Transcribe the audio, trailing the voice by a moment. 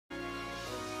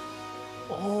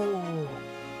Oh,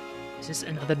 this is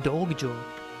another dog job.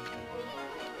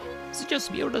 Is it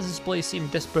just me or does this place seem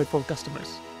desperate for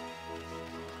customers?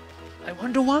 I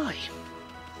wonder why.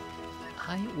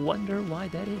 I wonder why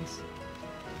that is.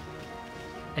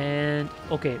 And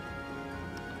okay,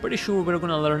 pretty sure we're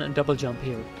gonna learn a double jump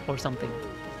here or something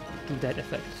to that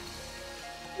effect.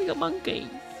 Like a monkey.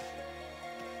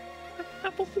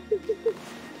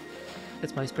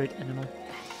 That's my spirit animal.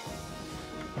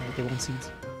 They want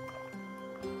seeds.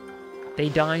 They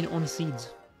dine on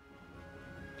seeds.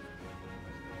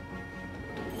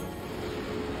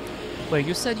 Wait,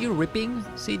 you said you're ripping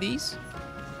CDs?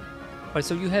 Alright,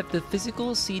 so you have the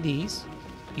physical CDs.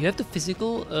 You have the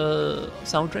physical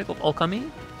soundtrack of Okami.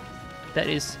 That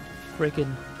is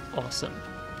freaking awesome.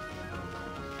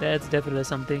 That's definitely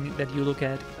something that you look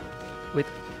at with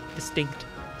distinct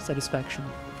satisfaction.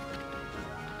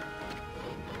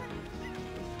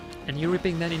 And you're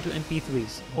ripping that into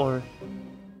MP3s, or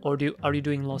are you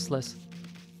doing lossless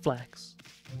flags?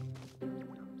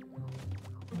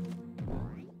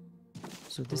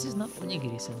 So this is not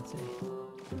Onigiri-sensei.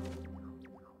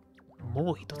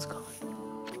 Mohito-tsukai.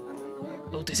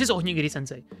 Oh, this is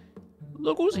Onigiri-sensei.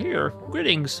 Look who's here.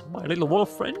 Greetings, my little wolf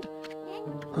friend.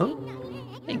 Huh?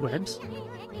 Hey, Gramps.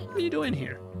 What are you doing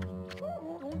here?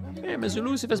 I am as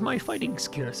elusive as my fighting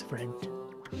skills, friend.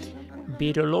 Be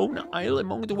it alone, I'll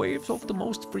among the waves of the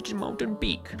most frigid mountain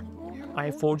peak. I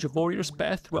forge a warrior's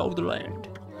path throughout the land.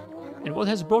 And what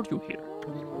has brought you here?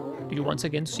 Do you once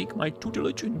again seek my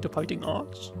tutelage in the fighting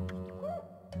arts?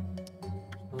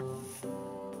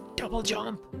 Double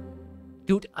jump!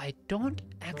 Dude, I don't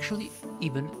actually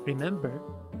even remember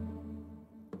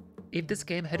if this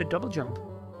game had a double jump.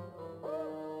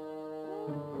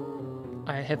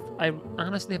 I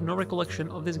honestly have no recollection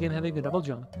of this game having a double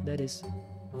jump. That is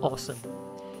awesome.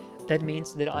 That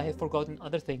means that I have forgotten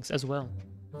other things as well.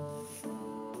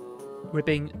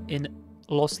 Ripping in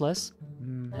lossless?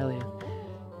 Hell yeah.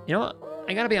 You know what?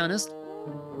 I gotta be honest.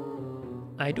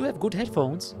 I do have good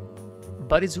headphones,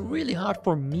 but it's really hard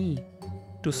for me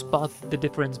to spot the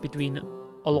difference between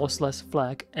a lossless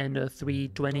flag and a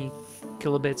 320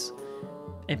 kilobits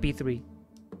MP3.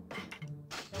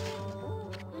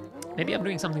 Maybe I'm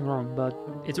doing something wrong, but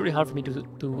it's really hard for me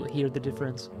to hear the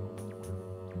difference.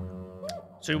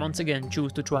 So you once again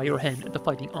choose to try your hand at the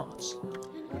fighting arts.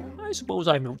 I suppose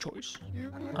I have no choice.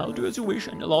 I'll do as you wish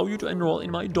and allow you to enroll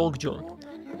in my dojo.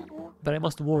 But I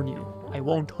must warn you, I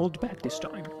won't hold back this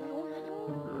time.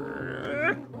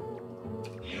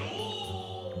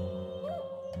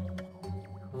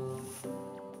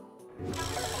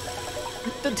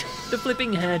 The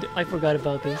flipping head, I forgot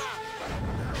about this.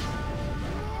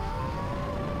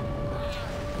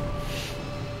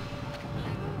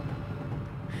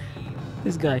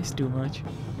 This guy is too much.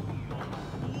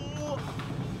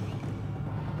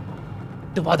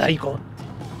 The Wadaiko.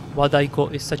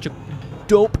 Wadaiko is such a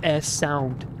dope-ass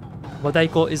sound.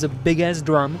 Wadaiko is a big-ass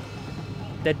drum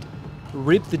that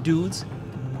rip the dudes,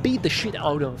 beat the shit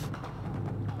out of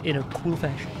in a cool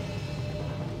fashion.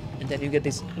 And then you get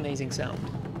this amazing sound.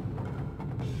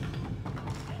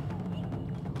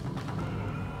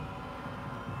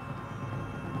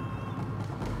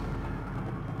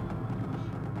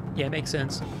 Yeah, makes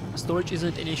sense. Storage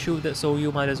isn't an issue, so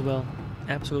you might as well.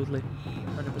 Absolutely.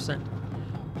 100%.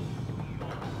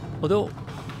 Although...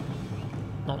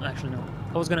 no, actually no.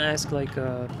 I was gonna ask, like,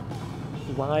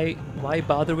 why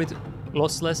bother with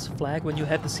lossless flag when you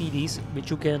have the CDs,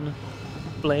 which you can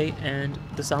play, and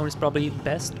the sound is probably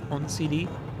best on CD?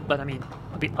 But I mean,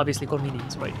 obviously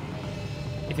convenience, right?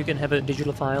 If you can have a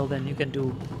digital file, then you can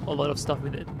do a lot of stuff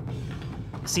with it.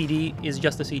 CD is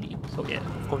just a CD, so yeah,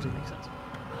 of course it makes sense.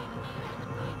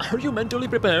 Are you mentally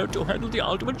prepared to handle the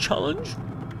ultimate challenge?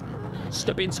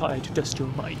 Step inside to test your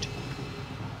might.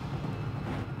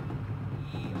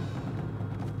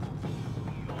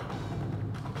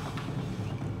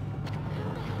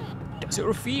 Does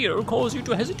your fear cause you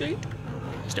to hesitate?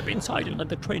 Step inside and let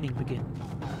the training begin.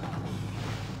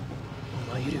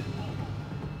 Why you do?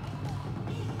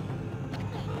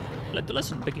 Let the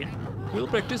lesson begin. We'll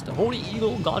practice the Holy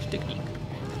Eagle God technique.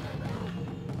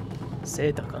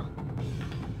 Seitaka.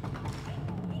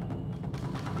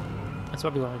 That's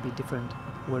probably going to be a different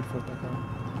word for Taka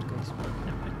in that case.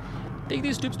 Anyway. Take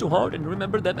these tips to heart and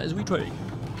remember them as we train.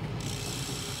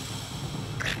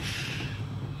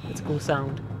 That's a cool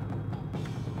sound.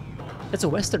 That's a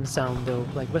Western sound though,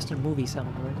 like Western movie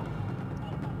sound, right?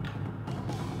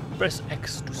 Press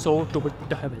X to soar toward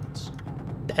the heavens.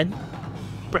 Then,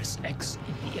 press X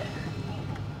in the air.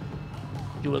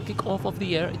 You will kick off of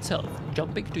the air itself,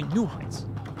 jumping to new heights.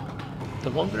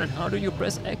 The longer and harder you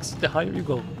press X, the higher you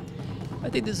go. I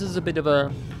think this is a bit of a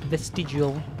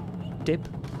vestigial tip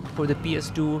for the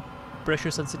PS2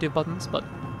 pressure-sensitive buttons, but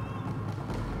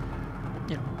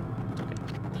you know, it's okay.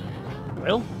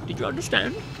 Well, did you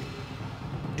understand?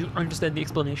 Do you understand the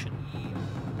explanation?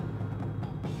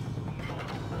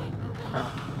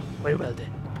 Ah, very well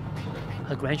then.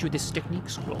 I'll grant you this technique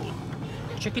scroll.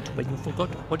 Check it when you forgot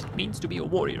what it means to be a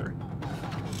warrior.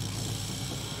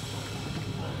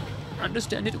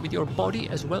 Understand it with your body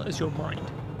as well as your mind.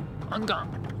 On guard.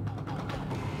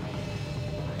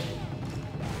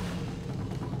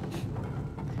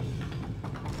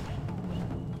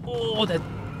 Oh,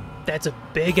 that's a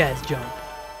big ass jump.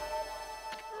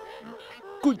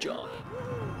 Good job.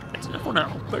 That's enough for now.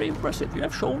 Very impressive. You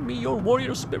have shown me your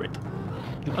warrior spirit.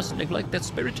 You mustn't neglect that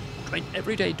spirit. Train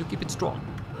every day to keep it strong.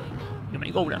 You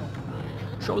may go now.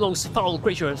 Show those foul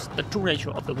creatures the true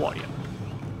nature of the warrior.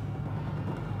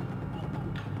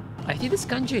 I think this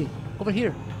kanji over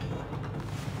here.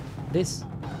 This.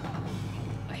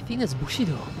 I think that's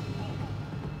Bushido.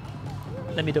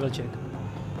 Let me double check.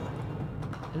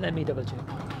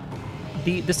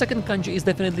 The second kanji is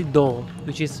definitely Do,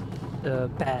 which is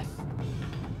path.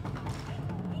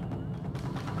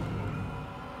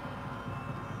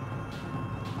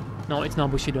 No, it's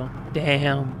not Bushido.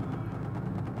 Damn.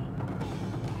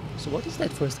 So what is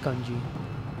that first kanji?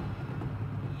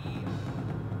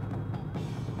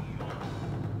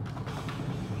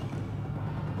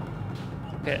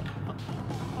 Okay.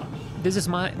 This is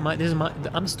my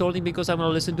I'm stalling because I want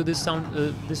to listen to this sound,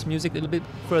 this music a little bit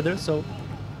further. So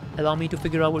allow me to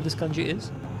figure out what this kanji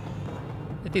is.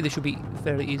 I think this should be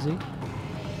fairly easy.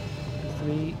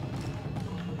 3.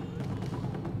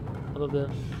 All of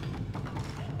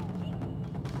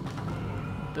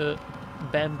the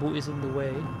bamboo is in the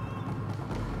way.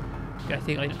 Okay, I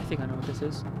think I know what this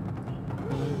is.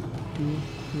 1, 2,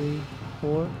 3,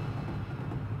 4.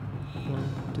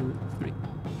 1, 2, 3.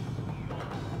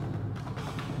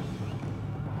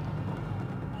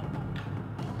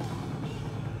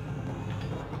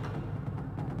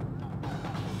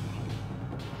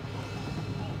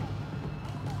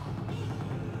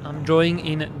 I'm drawing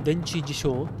in Denchi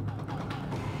Jisho,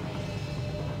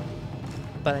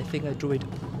 but I think I drew it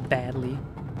badly.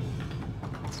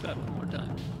 Let's try one more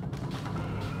time.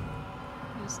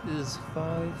 This is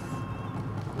 5.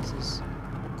 This is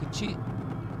Kuchi.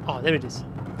 Oh, there it is.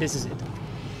 This is it.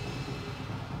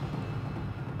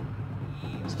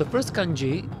 So the first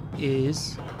kanji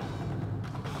is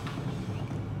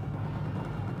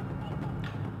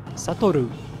Satoru.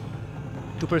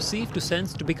 To perceive, to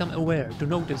sense, to become aware, to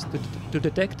notice, to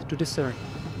detect, to discern.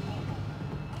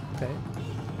 Okay.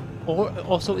 Or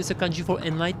also it's a kanji for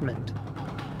enlightenment.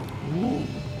 Ooh.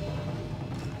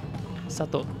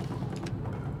 Sato.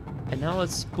 And now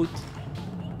let's put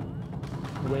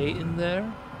way in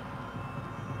there.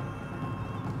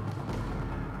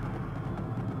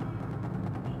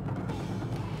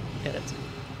 Yeah, that's it.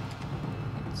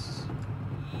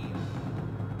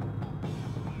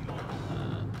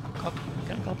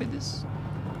 Can I copy this?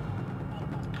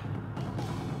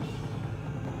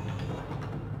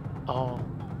 Oh,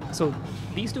 so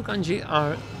these two kanji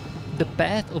are the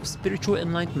path of spiritual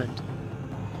enlightenment.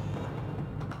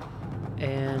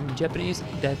 And Japanese,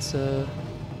 that's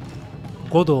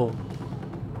Godo.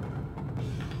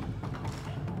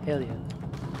 Hell yeah.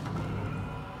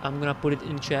 I'm gonna put it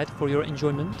in chat for your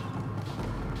enjoyment.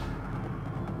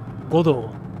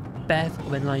 Godo, path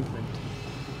of enlightenment.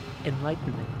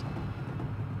 Enlightenment.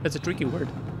 That's a tricky word.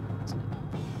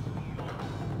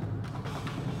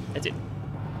 That's it.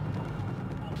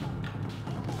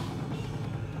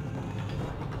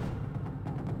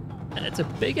 And it's a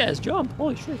big ass jump.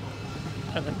 Holy shit.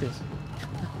 I like this.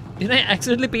 Did I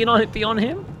accidentally pee on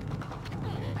him?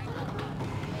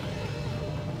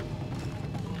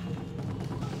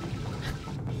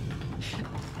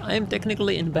 I am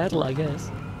technically in battle, I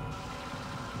guess.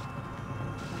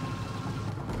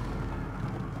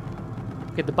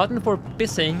 Okay, the button for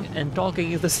pissing and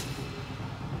talking is the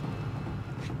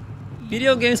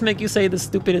Video games make you say the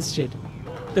stupidest shit.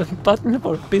 The button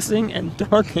for pissing and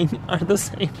talking are the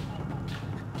same.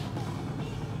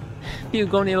 You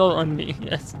go Nilo on me,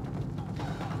 yes.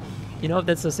 You know,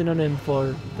 that's a synonym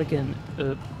for freaking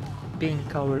being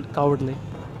cowardly.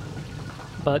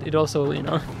 But it also, you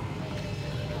know,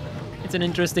 it's an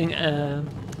interesting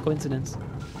coincidence.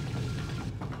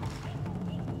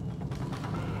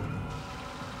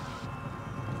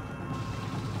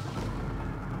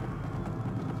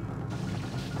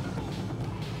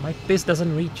 My piss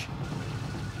doesn't reach.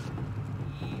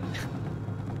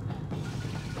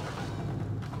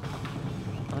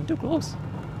 I'm too close.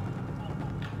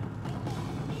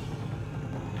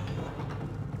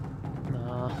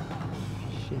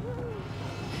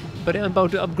 But I'm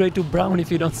about to upgrade to brown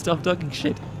if you don't stop talking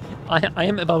shit. I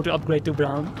am about to upgrade to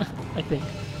brown, I think.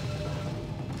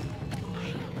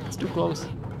 It's too close.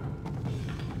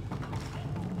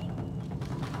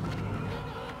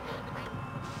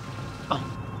 Oh.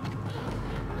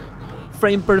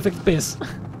 Frame perfect piss.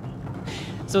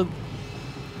 So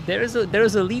there is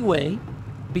a leeway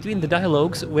between the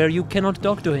dialogues where you cannot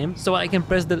talk to him, so I can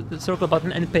press the circle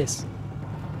button and piss.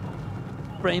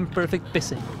 Frame perfect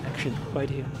pissing action right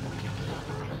here.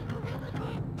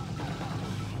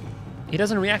 He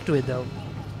doesn't react to it though.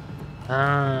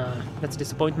 Ah, that's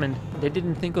disappointment. They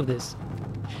didn't think of this.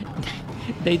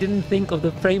 They didn't think of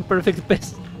the frame perfect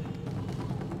piss.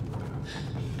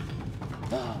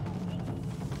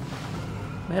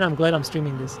 Man, I'm glad I'm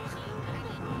streaming this.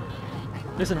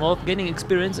 Listen, Wolf, gaining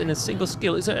experience in a single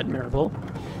skill is admirable.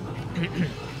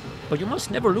 But you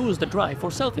must never lose the drive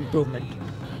for self-improvement.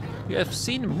 You have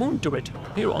seen Moon Turret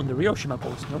here on the Ryoshima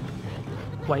Post, no?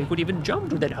 Why, you could even jump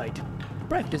to that height.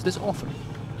 Practice this often.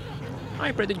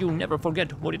 I pray that you never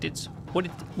forget what it is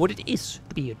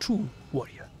to be a true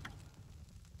warrior.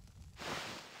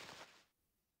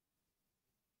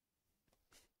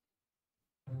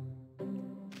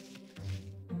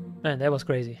 Man, that was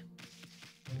crazy.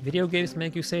 Video games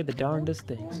make you say the darndest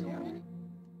things.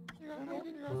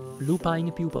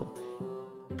 Lupine pupil.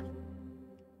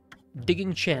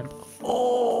 Digging champ.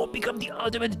 Oh, become the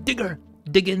ultimate digger.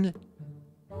 Digging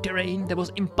terrain that was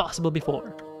impossible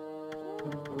before.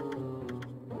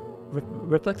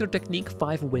 Reflector technique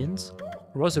 5 wins.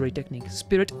 Rosary technique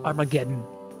Spirit Armageddon.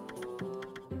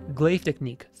 Glaive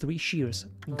technique 3 shears.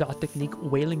 God technique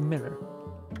Wailing Mirror.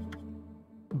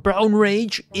 Brown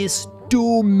Rage is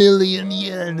 2 million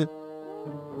yen.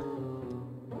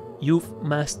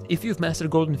 If you've mastered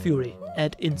Golden Fury,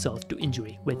 add insult to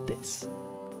injury with this.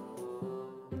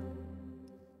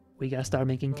 We gotta start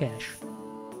making cash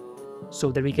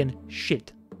so that we can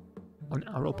shit on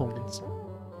our opponents.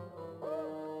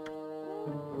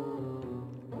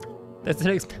 That's an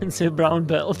expensive brown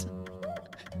belt.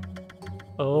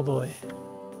 Oh boy.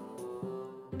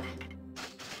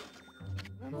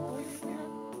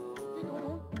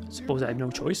 Suppose I have no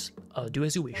choice. I'll do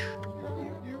as you wish.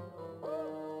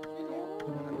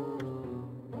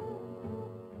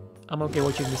 I'm okay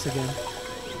watching this again.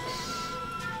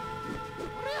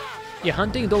 Yeah,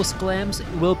 hunting those clams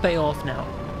will pay off now.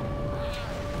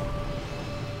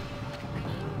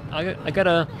 I got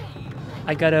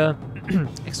a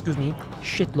excuse me,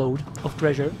 shitload of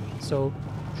treasure, so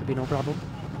should be no problem.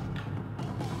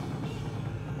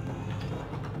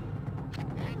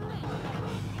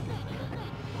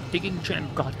 Digging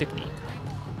champ god technique.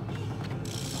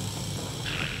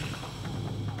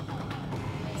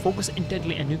 Focus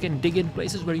intently and you can dig in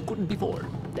places where you couldn't before.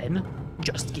 Then,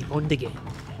 just keep on digging.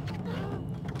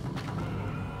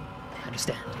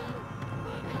 Understand?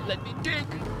 Let me dig!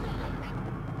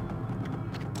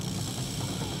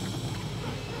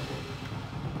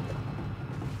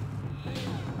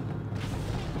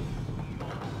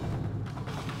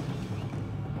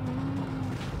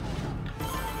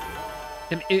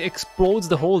 And it explodes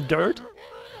the whole dirt?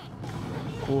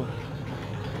 Cool.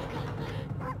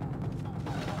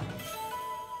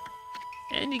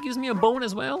 And he gives me a bone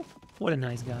as well? What a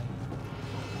nice guy.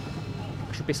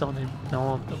 I should piss on him.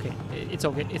 No, okay. It's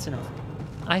okay. It's enough.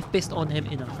 I've pissed on him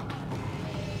enough.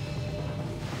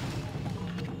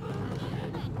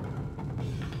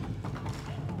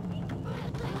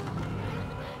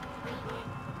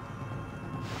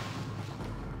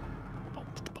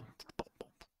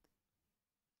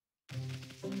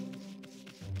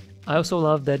 I also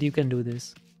love that you can do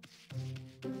this.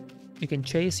 You can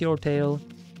chase your tail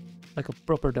like a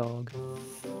proper dog.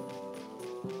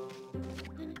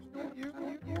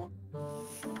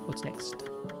 What's next?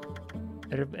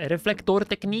 A reflector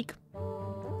technique?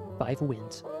 5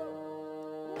 wins.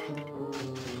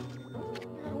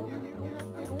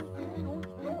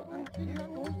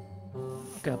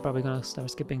 Okay, I'm probably gonna start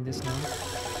skipping this now.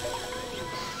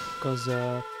 Because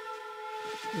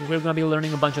we're gonna be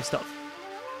learning a bunch of stuff.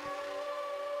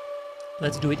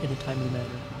 Let's do it in a timely manner.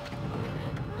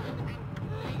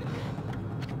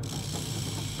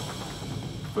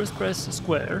 First press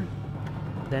square,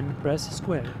 then press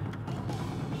square,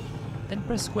 then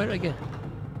press square again.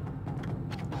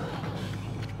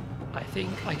 I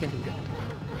think I can do that.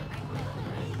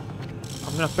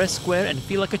 I'm gonna press square and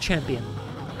feel like a champion.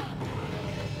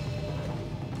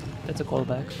 That's a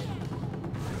callback.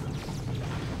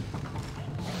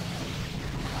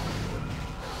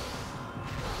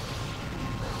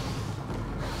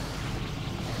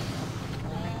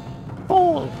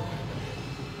 Fall!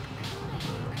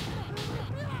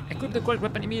 Equip the correct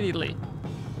weapon immediately.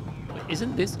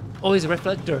 isn't this? Oh, it's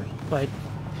reflector. Right.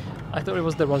 I thought it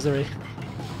was the rosary.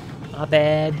 My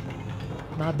bad.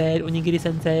 My bad,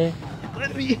 Onigiri-sensei.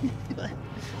 Let me...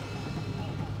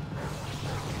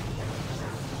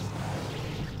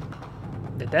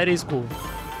 That is cool.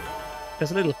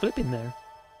 There's a little flip in there.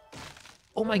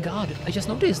 Oh my god, I just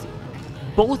noticed.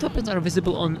 Both weapons are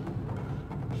visible on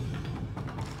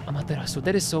Amaterasu.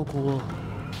 That is so cool.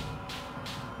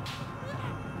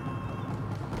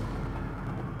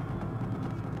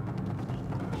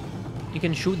 You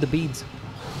can shoot the beads.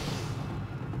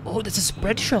 Oh, that's a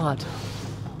spread shot.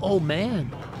 Oh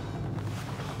man.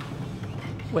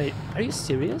 Wait, are you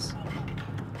serious?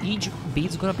 Each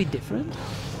bead's gonna be different?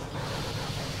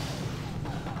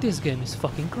 This game is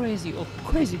fucking crazy. Oh,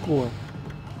 crazy cool.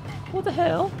 What the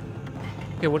hell?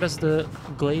 Okay, what does the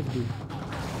glaive do?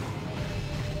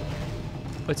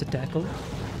 Oh, it's a tackle.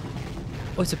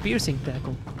 Oh, it's a piercing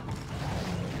tackle.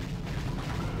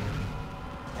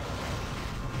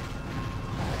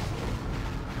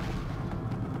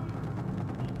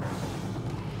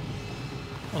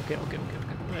 Okay.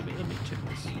 Let me check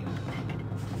this.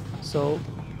 So, 1,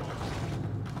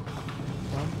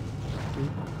 2.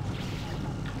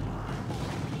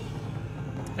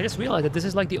 I just realized that this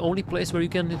is like the only place where you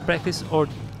can practice or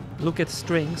look at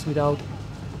strings without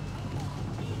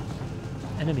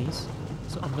enemies.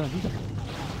 So I'm gonna do that.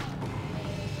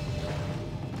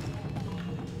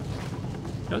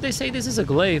 You know, they say this is a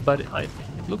glaive, but it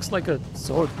looks like a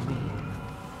sword to me.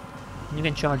 You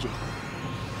can charge it.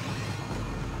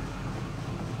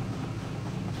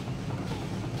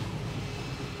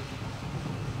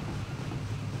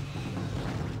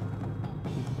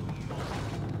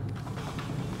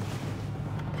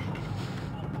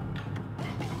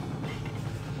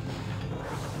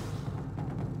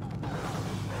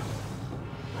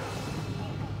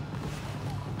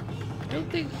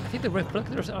 I think the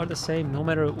reflectors are the same no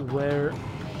matter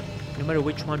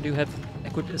which one do you have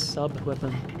equipped as sub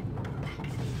weapon.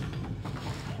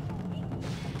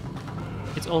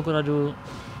 It's all gonna do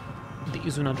the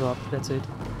Izuna drop, that's it.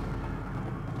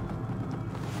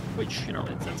 Which, you know,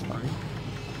 that's fine.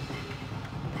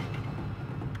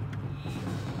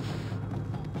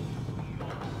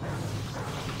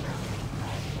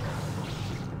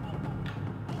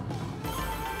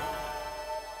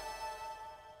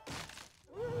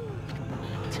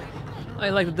 I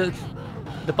like the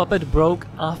puppet broke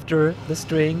after the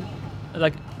string,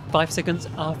 like 5 seconds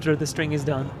after the string is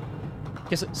done.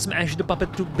 Just smash the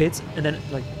puppet to bits and then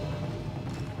like...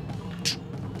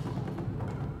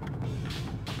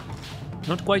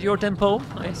 Not quite your tempo,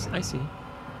 I see.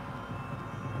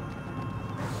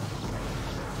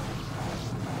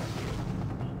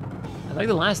 I like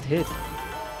the last hit.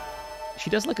 She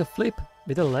does like a flip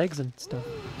with her legs and stuff.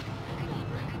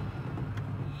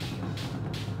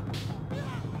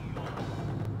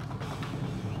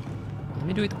 Let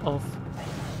me do it off.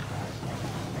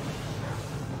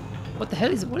 What the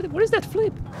hell is... What is that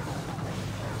flip?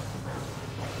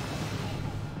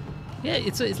 Yeah,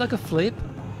 it's like a flip.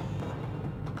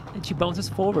 And she bounces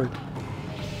forward.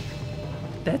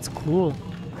 That's cool.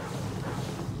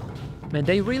 Man,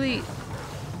 they really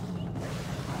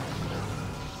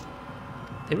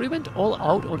went all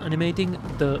out on animating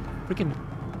the freaking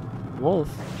wolf.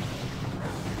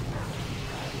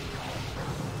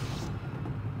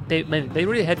 They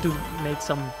really had to make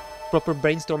some proper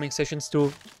brainstorming sessions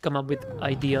to come up with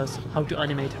ideas how to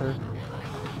animate her.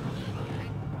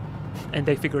 And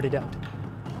they figured it out,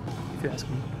 if you ask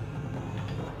me.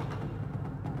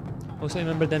 Also, I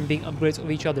remember them being upgrades of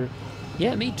each other.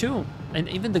 Yeah, me too. And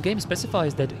even the game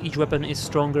specifies that each weapon is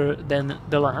stronger than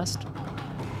the last.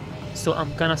 So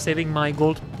I'm kinda saving my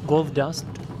golf dust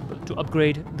to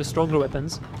upgrade the stronger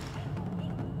weapons,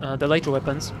 the later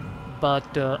weapons.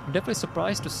 But I'm definitely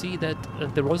surprised to see that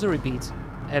the rosary beads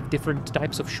have different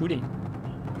types of shooting.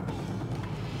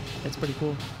 That's pretty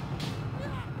cool.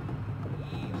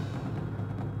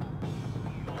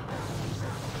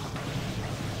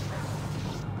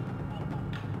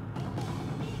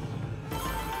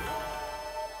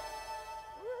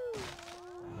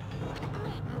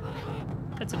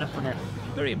 That's enough for now.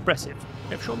 Very impressive.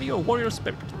 You have shown me your warrior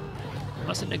spirit. You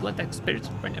mustn't neglect that spirit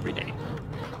friend every day.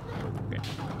 Okay.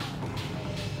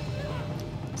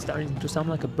 Starting to sound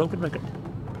like a broken record,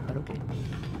 but okay.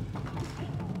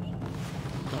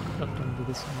 No, not gonna do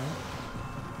this now.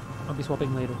 I'll be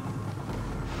swapping later.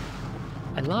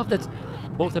 I love that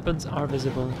both weapons are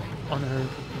visible on her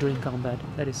during combat.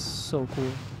 That is so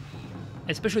cool.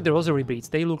 Especially the rosary beads.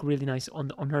 They look really nice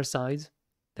on her sides.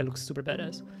 That looks super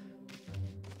badass.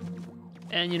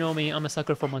 And you know me, I'm a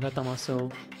sucker for Magatama,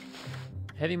 so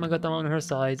having Magatama on her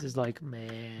sides is like,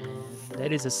 man.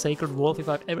 That is a sacred wolf if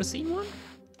I've ever seen one.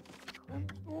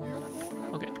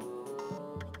 Okay.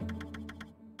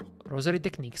 Rosary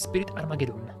Technique, Spirit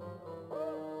Armageddon.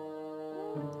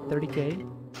 30k.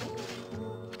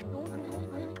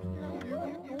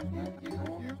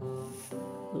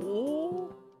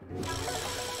 Oh.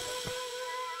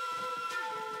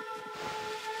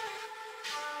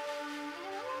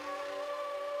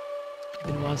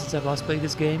 Been a while since I've last played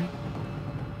this game.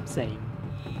 Same.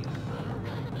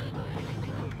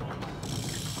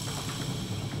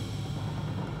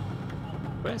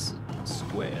 Press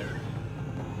square.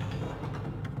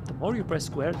 The more you press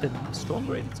square, the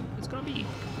stronger it's gonna be.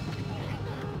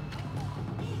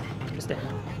 Understand?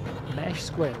 Mash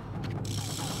square.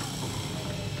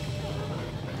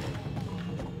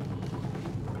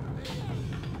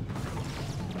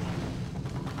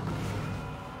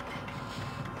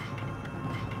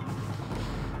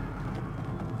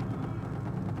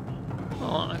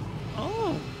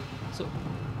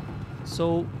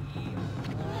 So,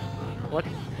 what?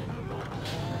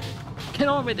 Get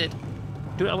on with it!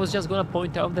 Dude, I was just gonna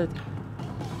point out that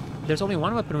there's only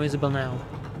one weapon visible now.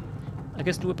 I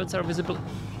guess two weapons are visible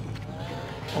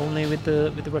only with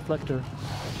the reflector.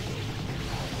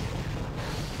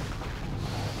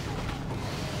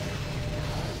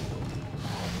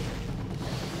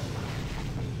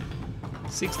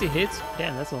 $60 hits?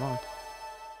 Damn, that's a lot.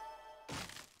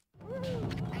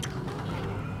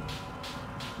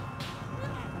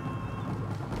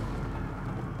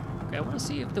 I want to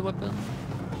see if the weapon...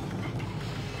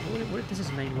 What if this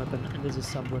is main weapon and this is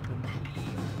sub-weapon?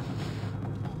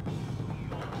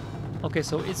 Okay,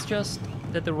 so it's just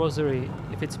that the rosary,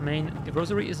 if it's main... If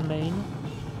rosary is main,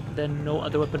 then no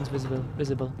other weapon is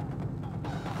visible.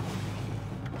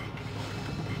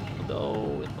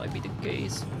 Although, it might be the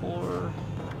case for...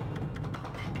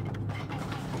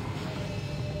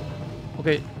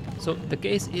 Okay, so the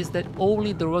case is that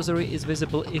only the rosary is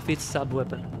visible if it's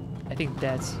sub-weapon. I think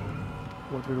that's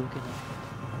what we're looking at.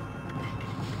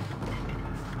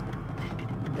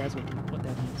 That's what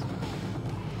that means.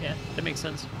 Yeah, that makes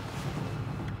sense.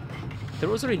 The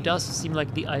rosary does seem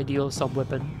like the ideal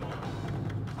sub-weapon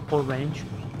for range,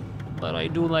 but I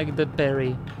do like the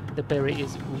parry. The parry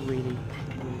is really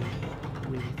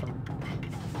fun.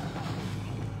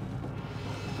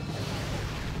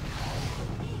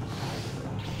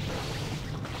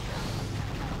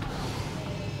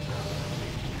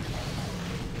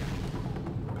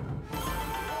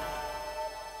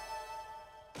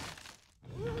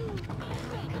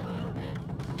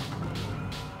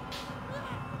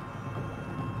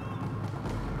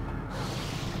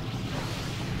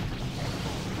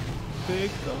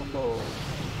 Big combo.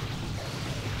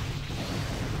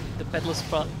 The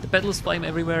pedals flying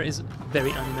everywhere is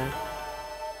very anime.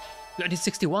 I did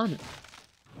 61.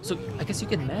 So I guess you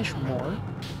can mash more.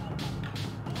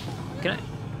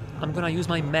 I'm gonna use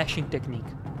my mashing technique.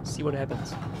 See what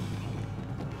happens.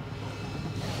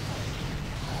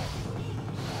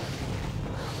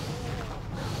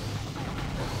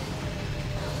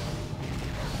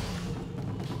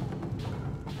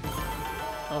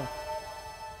 Oh.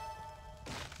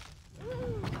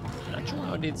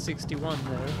 I did 61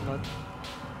 there, but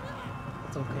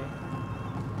it's okay.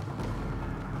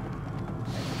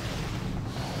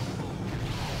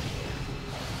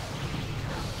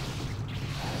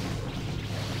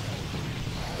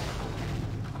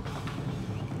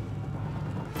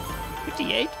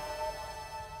 $58?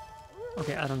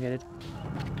 Okay, I don't get it.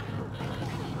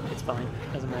 It's fine,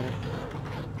 doesn't matter.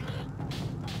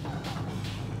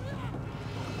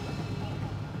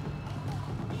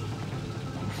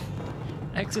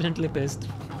 Accidentally pissed.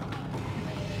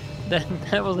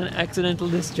 That was an accidental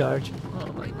discharge.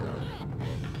 Oh my god.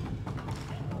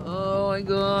 Oh my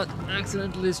god.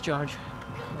 Accidental discharge.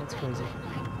 That's crazy.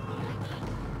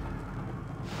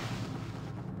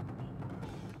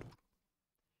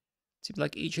 Seems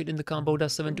like each hit in the combo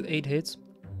does 7 to 8 hits.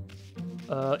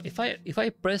 If I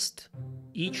pressed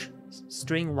each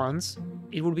string once,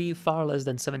 it would be far less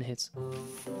than 7 hits.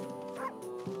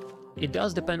 It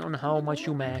does depend on how much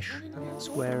you mash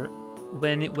square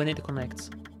when it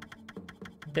connects.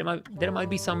 There might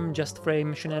be some just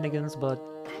frame shenanigans, but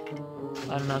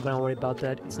I'm not gonna worry about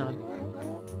that. It's not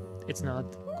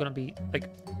gonna be like,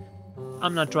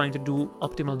 I'm not trying to do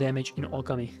optimal damage in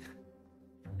Okami.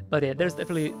 But yeah, there's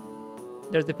definitely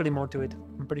more to it,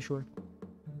 I'm pretty sure.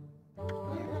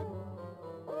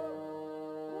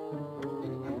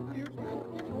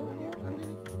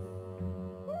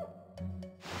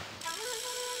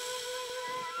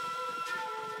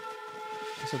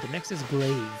 So the next is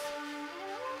Glaive,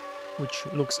 which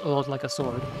looks a lot like a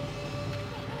sword.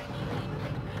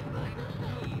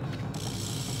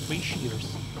 3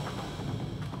 shears.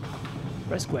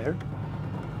 Press square.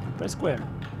 Press square.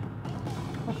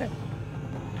 Okay.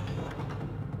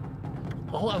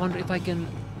 Oh, I wonder if I can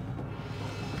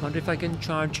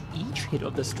charge each hit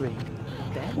of the string.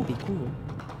 That would be cool.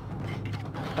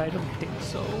 I don't think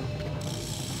so.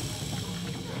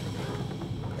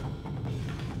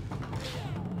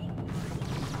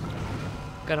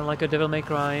 Kind of like a Devil May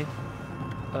Cry,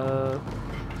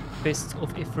 Fists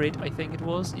of Ifrit, I think it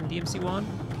was, in DMC1.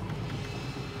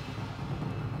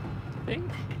 I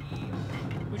think?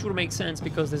 Which would make sense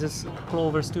because this is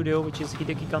Clover Studio, which is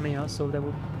Hideki Kamiya, so that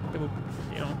would,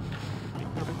 you know,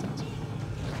 make perfect sense.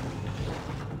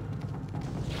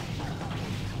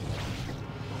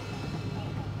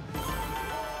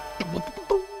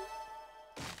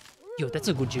 Yo, that's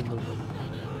a good jingle.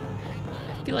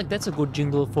 I feel like that's a good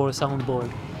jingle for a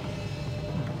soundboard.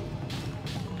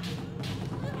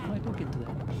 Might look into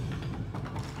that.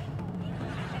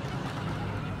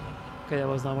 Okay, that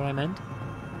was not what I meant.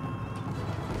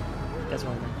 That's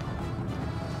what I meant.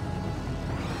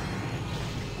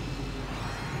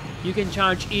 You can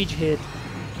charge each hit.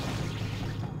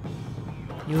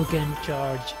 You can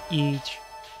charge each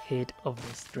hit of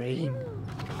the string.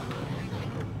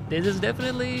 This is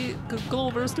definitely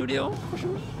Clover Studio, for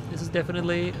sure. This is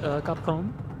definitely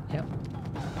Capcom. Yeah.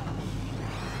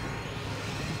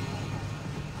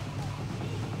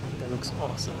 That looks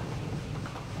awesome.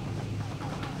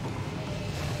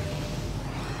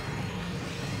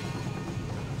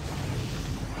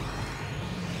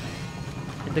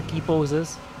 And the key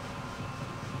poses.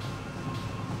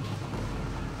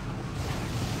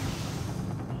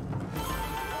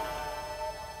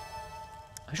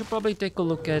 I should probably take a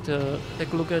look at on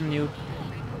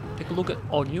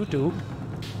YouTube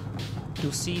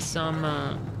to see some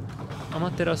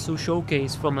Amaterasu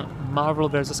showcase from Marvel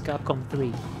vs. Capcom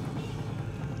 3.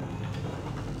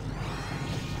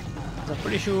 I'm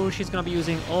pretty sure she's gonna be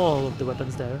using all of the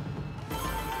weapons there.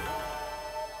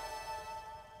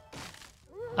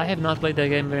 I have not played that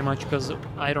game very much because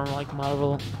I don't like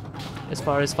Marvel as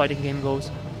far as fighting game goes.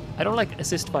 I don't like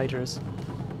assist fighters.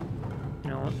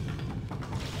 You know,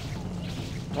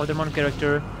 more than one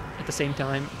character at the same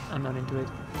time, I'm not into it.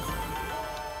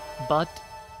 But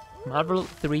Marvel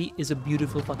 3 is a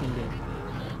beautiful fucking game.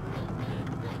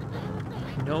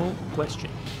 No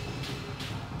question.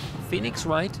 Phoenix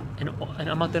Wright and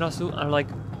Amaterasu are like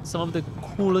some of the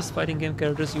coolest fighting game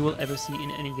characters you will ever see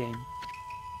in any game.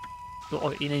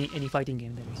 Or in any fighting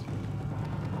game, that is.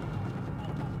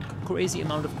 Crazy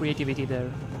amount of creativity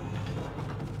there.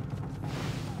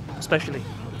 Especially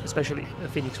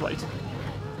Phoenix Wright.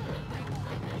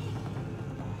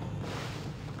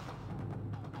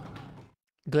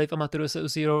 Glaive Amaterasu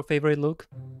is your favorite look?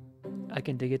 I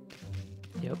can dig it.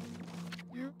 Yep.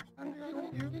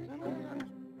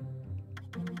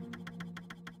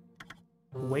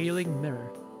 Wailing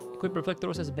Mirror. Equip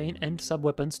reflectors as Bane and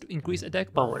sub-weapons to increase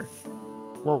attack power.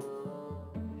 Whoa.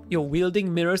 Yo,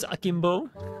 wielding mirrors akimbo?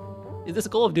 Is this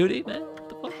Call of Duty, man? What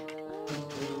the fuck?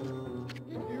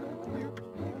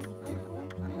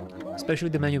 Especially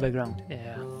the menu background.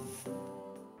 Yeah.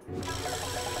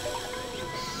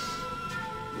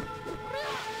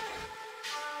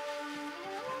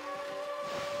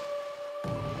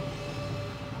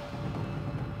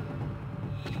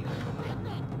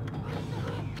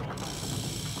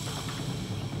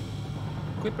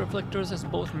 Equip reflectors as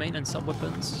both main and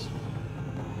sub-weapons.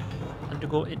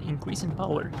 Undergo an increase in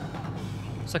power.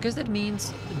 So I guess that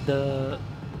means the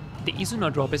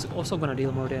Izuna drop is also gonna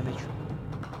deal more damage.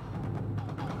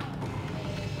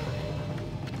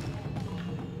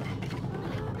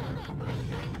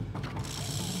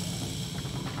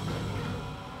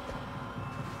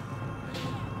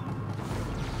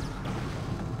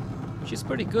 Which is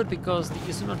pretty good because the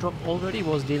Izuna drop already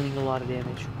was dealing a lot of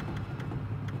damage.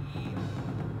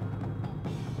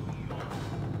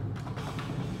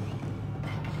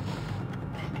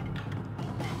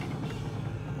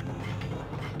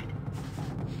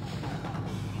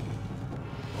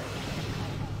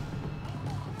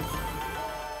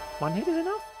 One hit is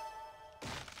enough?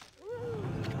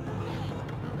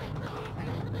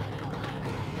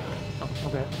 Oh,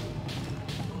 okay.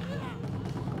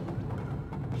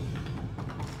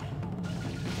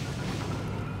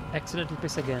 Accidental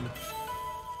piss again.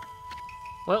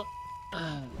 Well,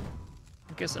 I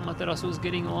guess Amaterasu is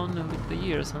getting on with the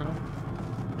years, huh?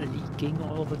 Leaking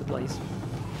all over the place.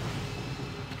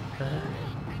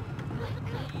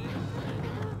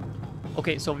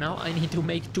 Okay, so now I need to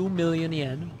make 2 million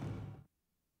yen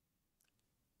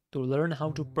to learn how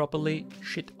to properly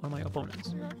shit on my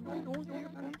opponents.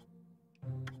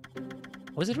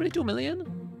 Was it really 2 million?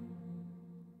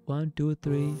 1, 2,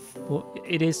 3, 4.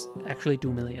 It is actually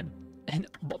 2 million. And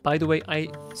by the way, I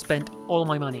spent all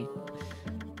my money.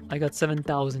 I got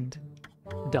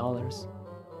 $7,000.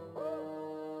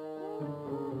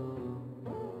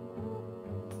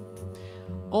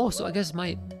 Oh, so I guess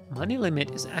my money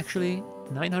limit is actually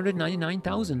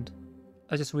 999,000.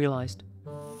 I just realized.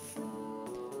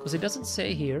 Because it doesn't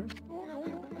say here.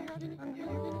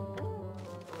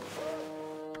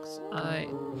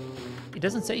 It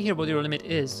doesn't say here what your limit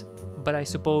is, but I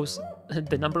suppose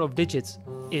the number of digits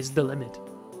is the limit.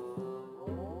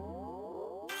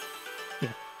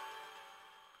 Yeah.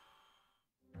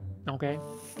 Okay.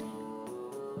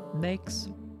 Makes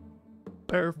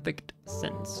perfect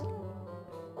sense.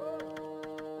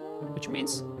 Which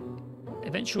means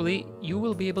eventually you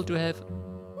will be able to have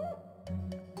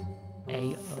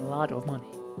a lot of money.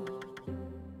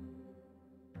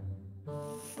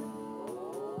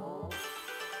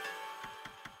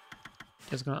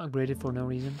 Just gonna upgrade it for no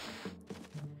reason.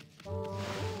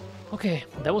 Okay,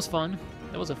 that was fun.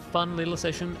 That was a fun little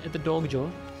session at the dojo.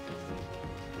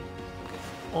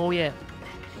 Oh yeah.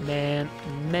 Man.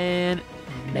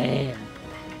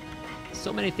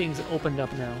 So many things opened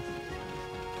up now.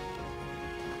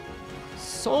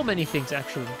 So many things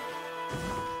actually.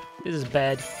 This is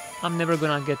bad. I'm never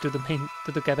gonna get to the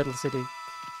capital city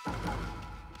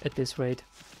at this rate.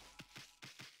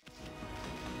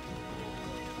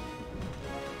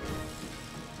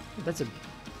 That's a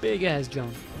big ass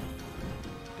jump.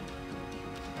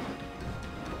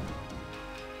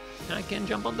 I can't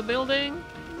jump on the building.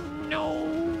 No,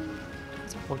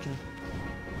 it's unfortunate.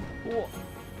 Whoa.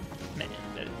 Man,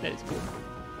 that is cool.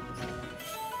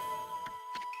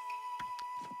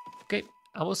 Okay,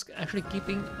 I was actually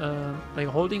keeping, like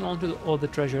holding on to all the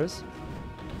treasures.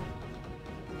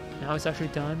 Now it's actually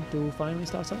time to finally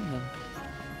start selling them.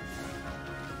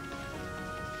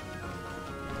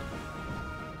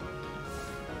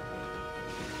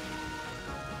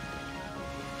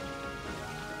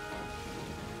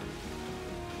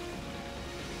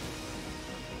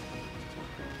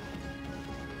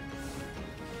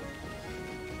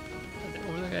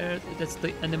 That's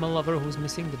the animal lover who's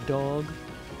missing the dog.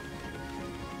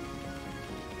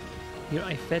 Here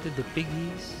I fed the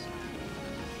piggies.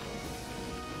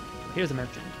 Here's the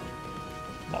merchant.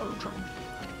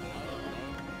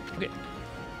 Okay.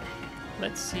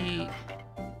 Let's see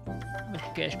what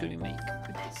cash could we make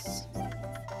with this.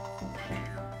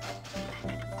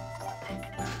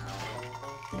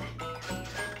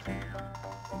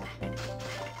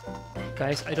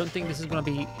 Guys, I don't think this is gonna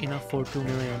be enough for 2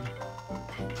 million.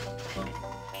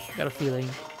 Got a feeling.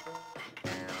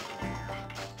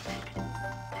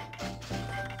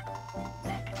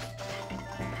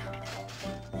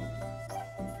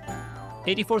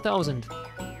 $84,000.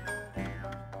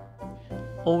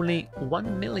 Only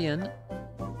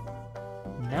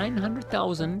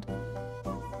 1,900,000.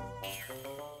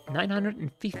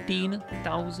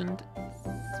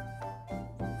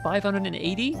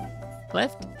 915,580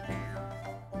 left.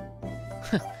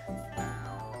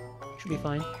 Should be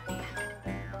fine.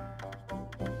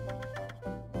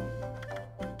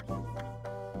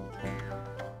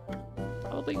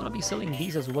 Probably gonna be selling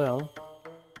these as well.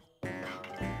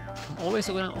 I'm always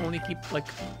gonna only keep like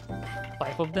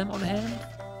 5 of them on hand,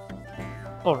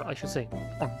 or I should say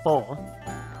on ball,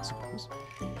 I suppose.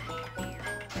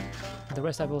 The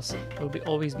rest I will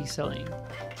always be selling.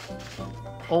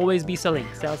 Always be selling.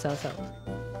 Sell, sell, sell.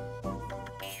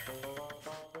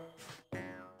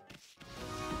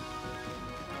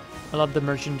 I love the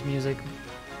merchant music.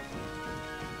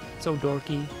 So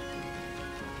dorky,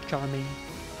 charming,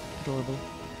 adorable.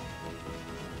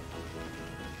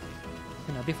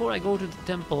 And now before I go to the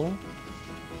temple,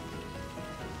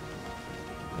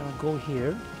 I'll go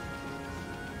here.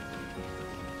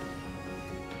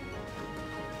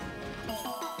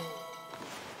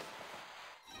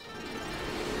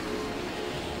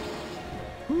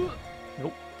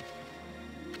 Nope.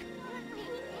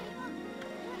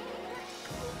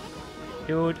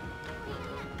 Dude,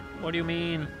 what do you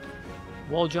mean?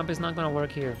 Wall jump is not gonna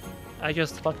work here. I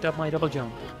just fucked up my double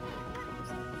jump.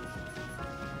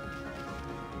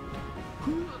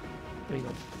 There you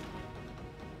go.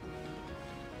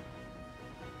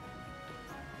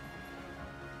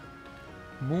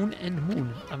 Moon and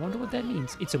moon. I wonder what that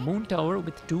means. It's a moon tower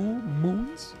with 2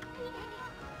 moons?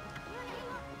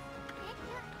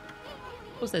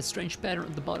 What's that strange pattern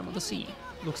at the bottom of the sea?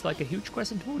 Looks like a huge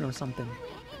crescent moon or something.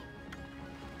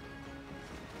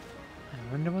 I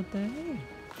wonder what that is.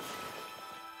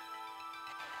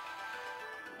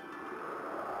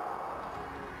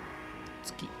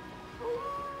 Let's keep.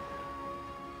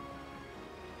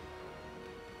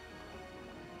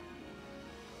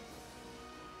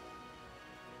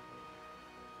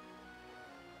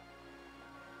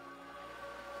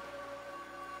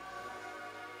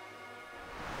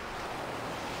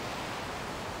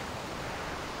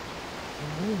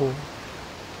 Oh.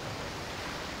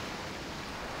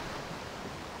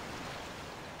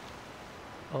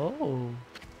 Oh.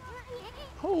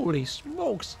 Holy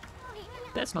smokes!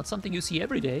 That's not something you see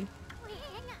every day.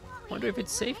 Wonder if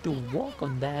it's safe to walk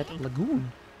on that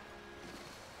lagoon.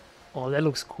 Oh, that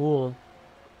looks cool.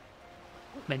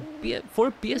 Man, for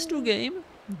a PS2 game,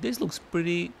 this looks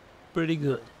pretty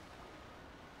good.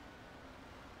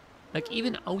 Like,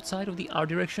 even outside of the art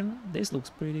direction, this looks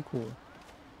pretty cool.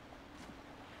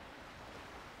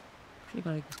 Actually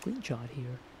gonna take a screenshot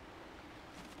here.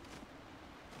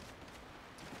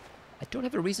 I don't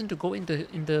have a reason to go in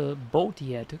the boat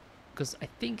yet, because I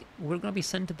think we're gonna be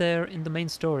sent there in the main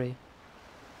story.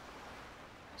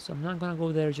 So I'm not gonna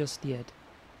go there just yet.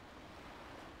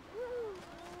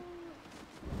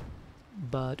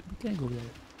 But we can go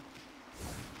there.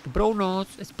 Dobrou noc,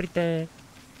 esprité.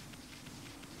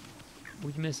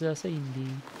 Uvidíme se zase jindy.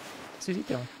 Asi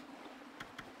zítra.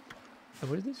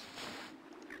 What is this?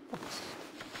 Fox.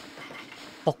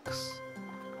 Fox.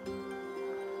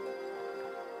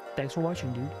 Thanks for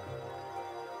watching, dude.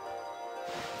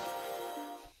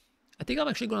 I think I'm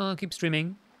actually gonna keep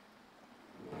streaming.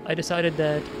 I decided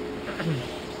that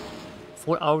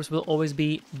 4 hours will always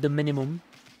be the minimum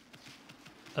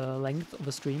length of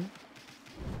a stream.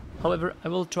 However, I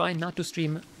will try not to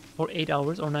stream for 8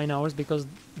 hours or 9 hours because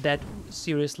that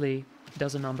seriously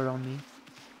does a number on me.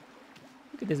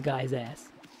 Look at this guy's ass.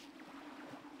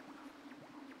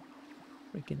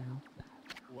 Freaking out.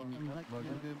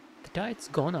 The tide's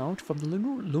gone out from the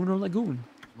lunar lagoon.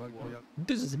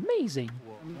 This is amazing.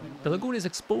 The lagoon is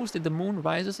exposed if the moon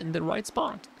rises in the right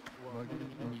spot.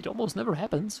 It almost never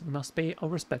happens. We must pay our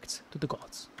respects to the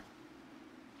gods.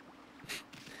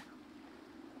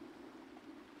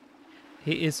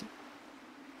 He is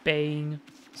paying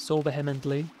so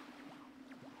vehemently.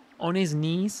 On his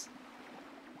knees.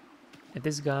 And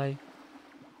this guy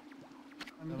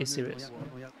is serious.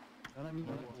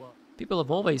 People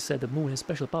have always said the moon has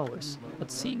special powers,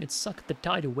 but seeing it suck the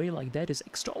tide away like that is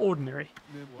extraordinary.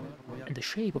 And the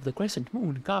shape of the crescent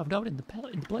moon carved out in the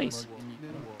place,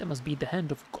 that must be the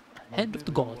hand of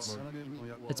the gods.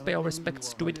 Let's pay our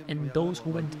respects to it and those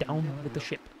who went down with the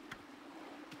ship.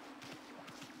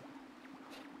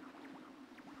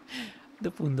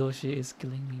 The Fundoshi is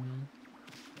killing me, man.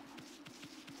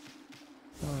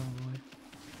 Oh boy.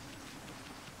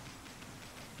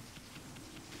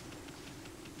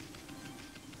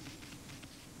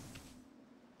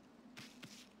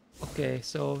 Okay,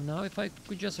 so now if I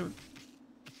could just...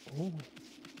 Oh,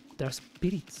 there are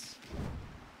spirits.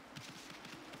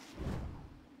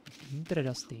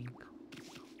 Interesting.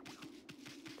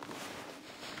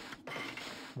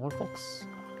 More fox.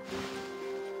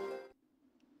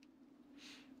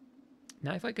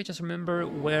 Now if I could just remember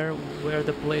where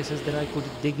the places that I could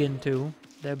dig into,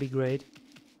 that'd be great.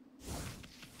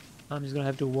 I'm just gonna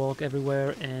have to walk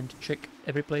everywhere and check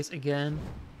every place again,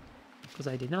 because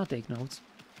I did not take notes.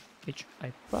 Which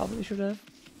I probably should have.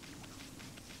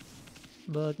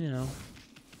 But, you know,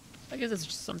 I guess that's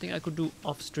just something I could do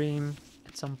off stream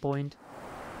at some point.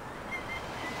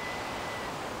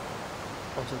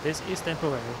 Also, this is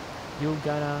temporary. You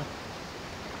gotta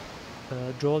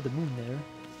draw the moon there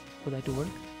for that to work.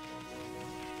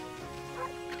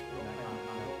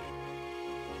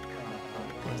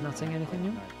 He's not saying anything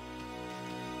new.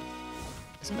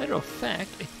 As a matter of fact,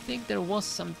 I think there was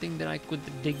something that I could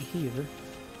dig here.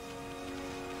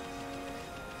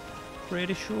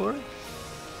 Pretty sure.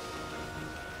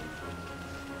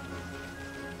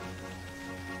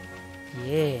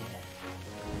 Yeah.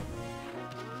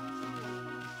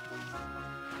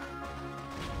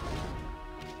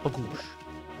 Oh gosh.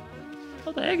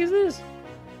 What the heck is this?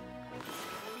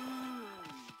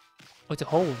 Oh, it's a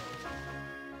hole.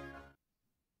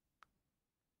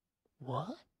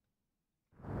 What?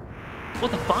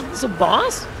 What the fuck? This is a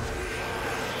boss?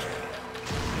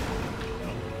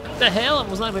 What the hell? I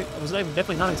was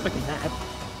definitely not expecting that.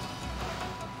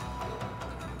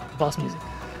 Boss music.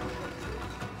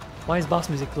 Why is boss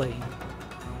music playing?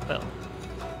 Well.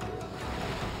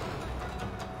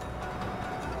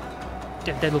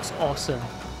 That looks awesome.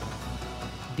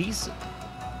 These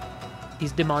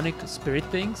demonic spirit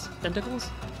things, tentacles?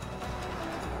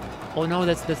 Oh no,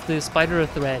 that's the spider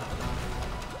thread.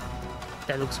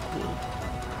 That looks cool.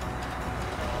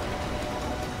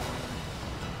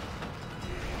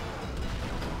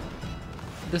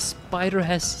 The spider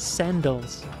has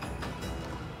sandals.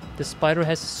 The spider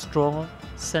has straw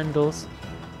sandals,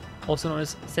 also known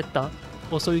as seta.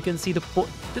 Also, you can see the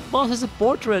boss has a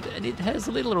portrait and it has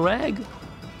a little rag.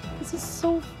 This is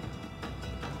so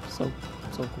cool.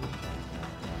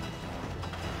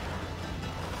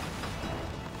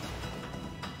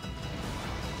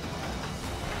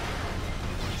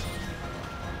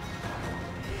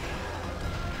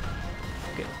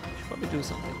 do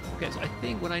something. Okay, so I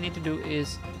think what I need to do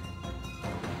is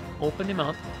open him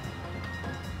up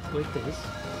with this.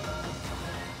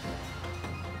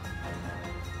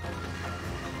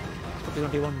 It's probably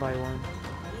gonna be one by one.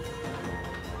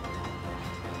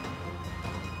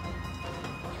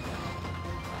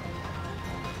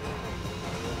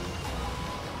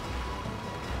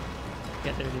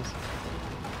 Yeah, there it is.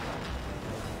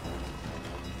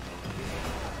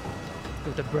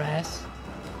 With the brass.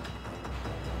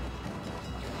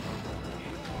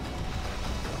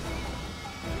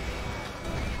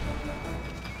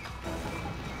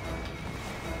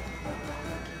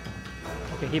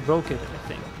 Okay, he broke it, I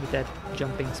think, with that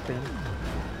jumping spin.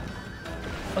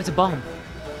 Oh, it's a bomb.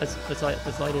 Let's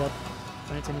light it up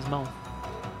when it's in his mouth.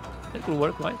 That could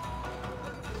work, right?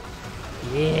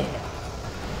 Yeah.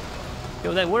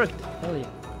 Yo, that worked. Hell yeah.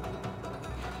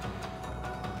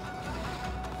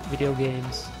 Video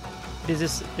games. This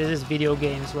is video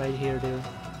games right here, dude.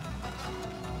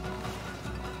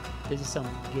 This is some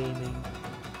gaming.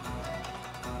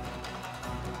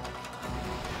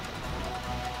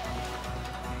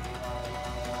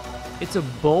 It's a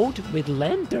boat with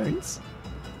lanterns?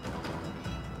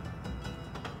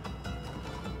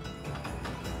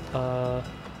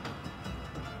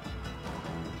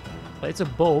 But it's a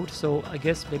boat, so I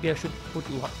guess maybe I should put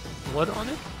water on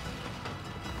it?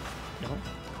 No.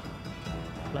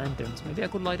 Lanterns. Maybe I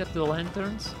could light up the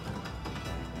lanterns?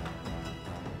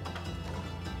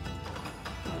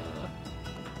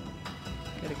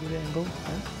 Get a good angle,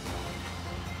 huh?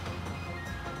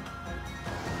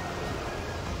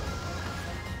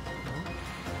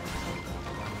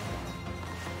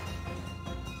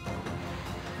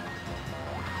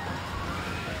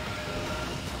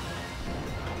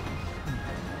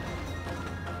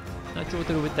 Not sure what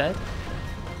to do with that.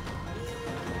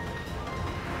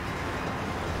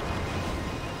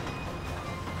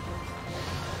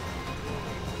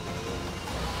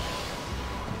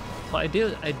 Well, I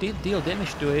did deal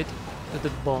damage to it, to the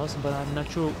boss, but I'm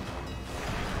not sure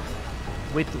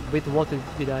with what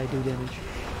did I do damage.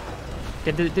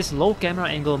 Yeah, this low camera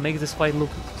angle makes this fight look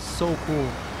so cool.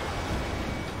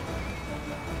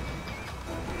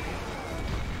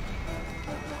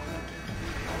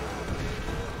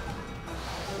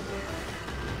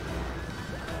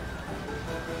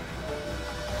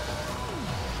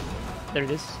 There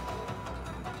it is.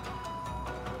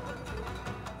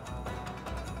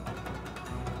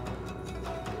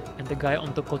 And the guy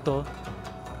on the koto.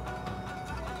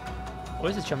 Or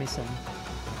is it shamisen?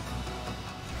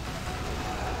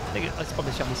 I think it's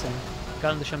probably shamisen. Guy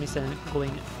on the shamisen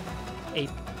going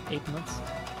eight months.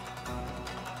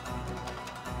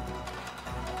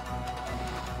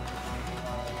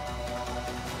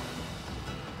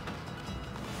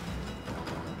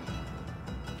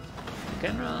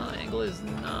 Camera angle is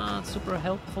not super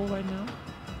helpful right now.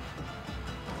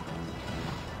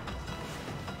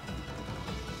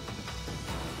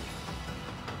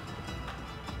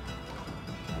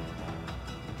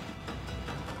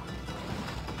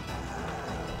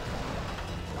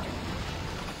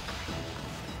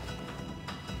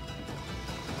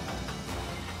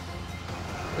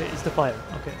 Okay, it's the fire.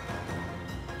 Okay.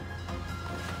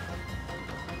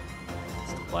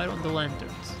 It's the fire on the lanterns.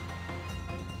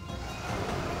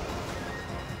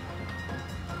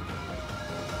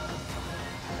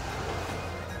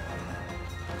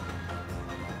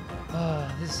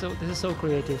 This is so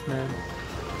creative, man.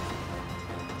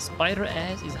 Spider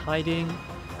ass is hiding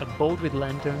a boat with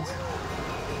lanterns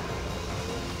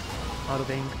out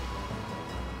of ink.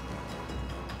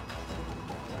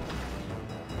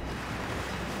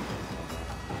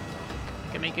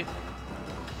 I can make it.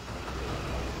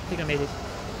 I think I made it.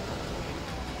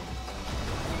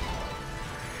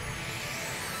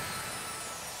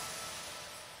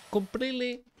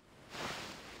 Completely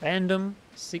random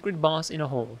secret boss in a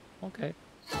hole. Okay.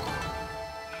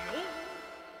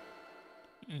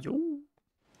 Yo.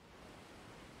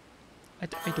 I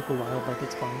took a while, but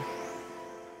it's fine.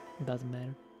 Doesn't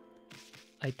matter.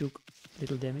 I took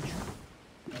little damage.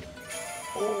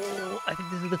 Oh, I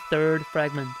think this is the third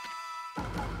fragment.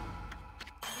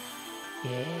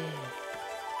 Yeah.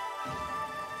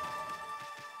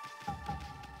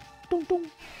 Dong dong.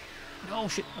 No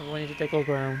shit, I wanted to take all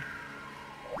ground.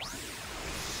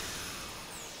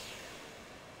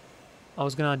 I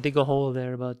was gonna dig a hole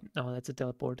there, but oh, that's a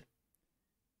teleport.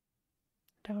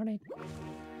 Darn it.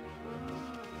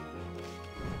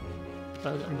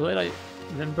 Well, I'm glad I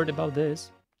remembered about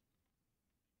this.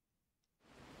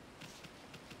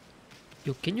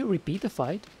 Yo, can you repeat the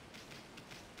fight?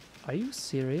 Are you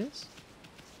serious?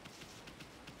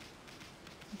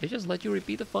 They just let you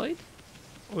repeat the fight?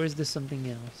 Or is this something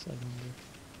else? I wonder.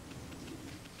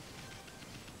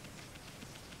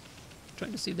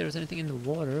 Trying to see if there's anything in the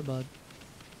water, but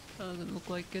doesn't look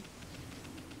like it.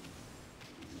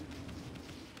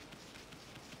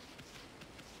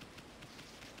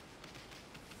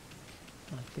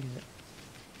 I think that.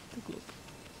 Take a look.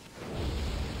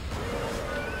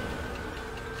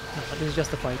 No, this is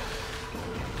just a fight.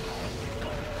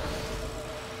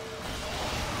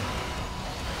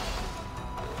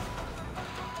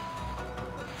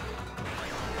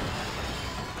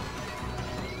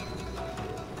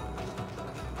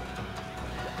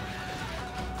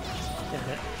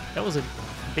 Yeah, that was a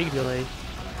big delay.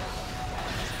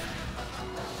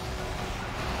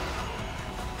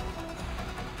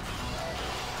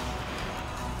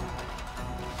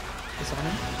 This on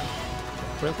him?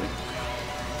 Real quick.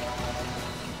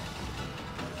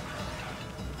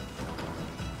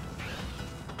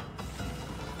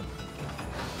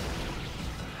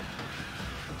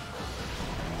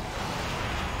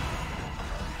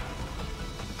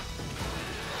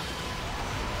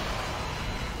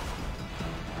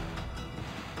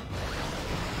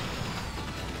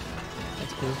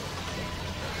 That's cool.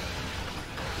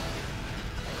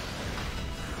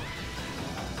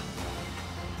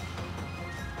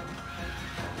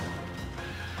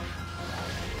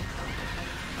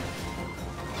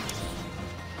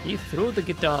 He threw the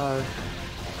guitar. I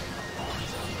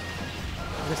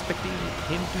was expecting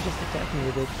him to just attack me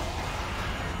with it.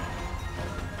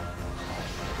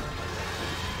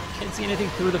 Can't see anything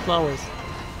through the flowers.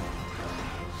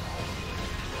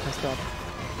 I stop.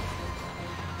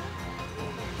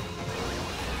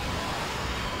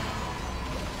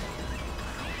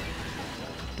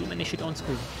 Too many shit on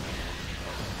screen.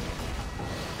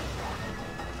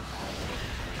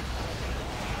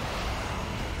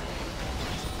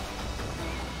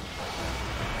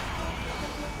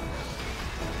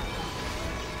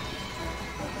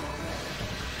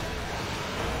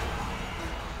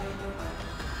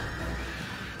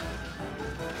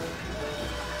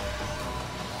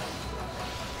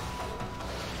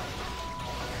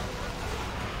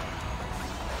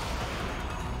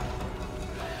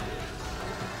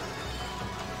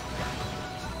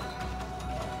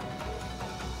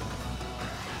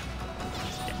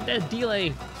 That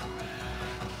delay.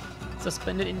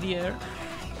 Suspended in the air.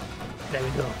 There we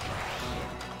go.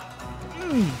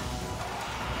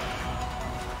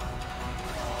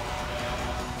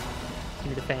 Give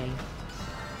me the fang.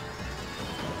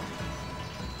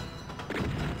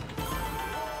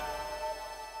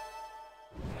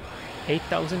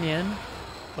 $8,000 yen.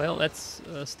 Well, that's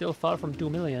still far from 2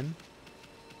 million.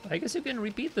 I guess you can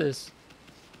repeat this.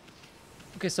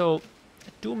 Okay, so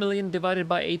 2 million divided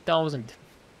by 8,000.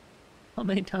 How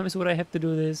many times would I have to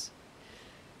do this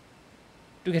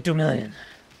to get 2 million?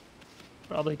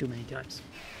 Probably too many times.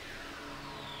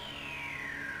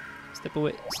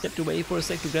 Stepped away for a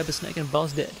sec to grab a snack and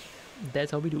boss dead.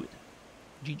 That's how we do it.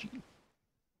 GG.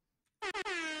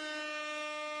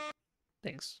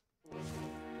 Thanks.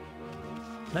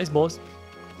 Nice boss.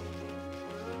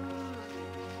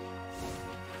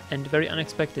 And very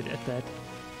unexpected at that.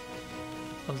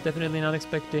 I was definitely not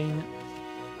expecting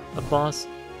a boss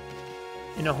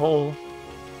in a hole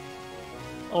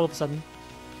all of a sudden.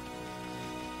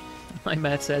 My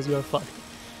math says you are fucked.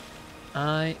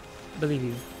 I believe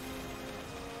you.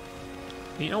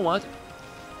 You know what?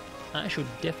 I should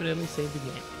definitely save the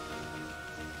game.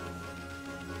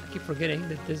 I keep forgetting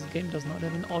that this game does not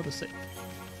have an autosave.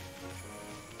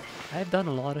 I've done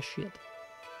a lot of shit.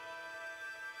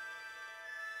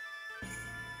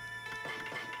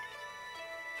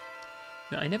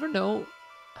 Now, I never know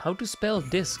how to spell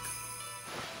disc.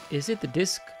 Is it the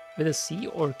disc with a C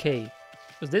or K?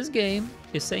 Because this game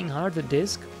is saying hard the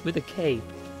disc with a K.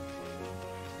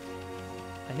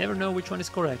 I never know which one is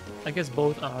correct. I guess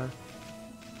both are.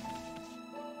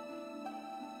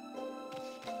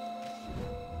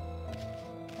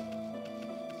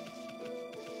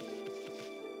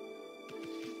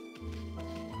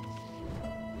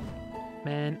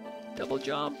 Man, double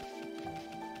jump.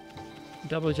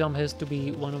 Double jump has to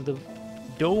be one of the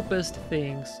dopest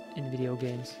things in video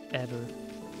games ever.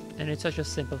 And it's such a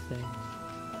simple thing.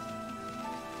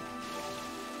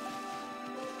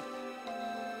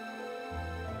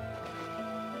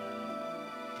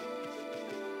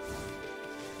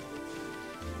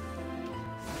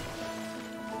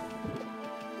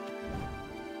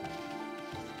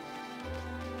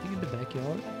 I think in the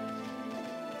backyard.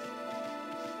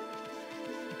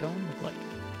 Don't look like it.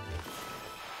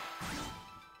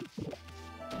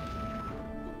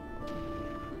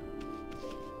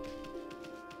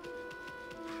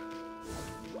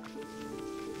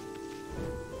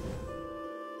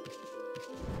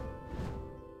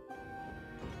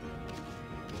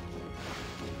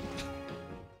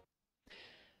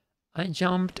 I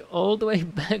jumped all the way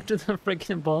back to the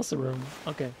freaking boss room.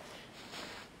 Okay.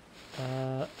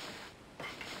 I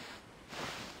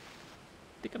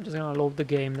think I'm just gonna load the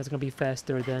game. That's gonna be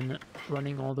faster than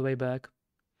running all the way back.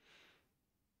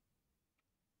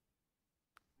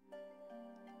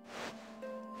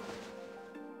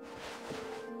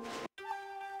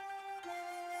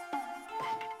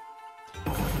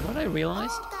 What I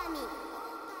realized,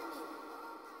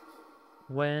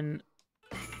 when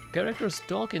characters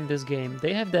talk in this game,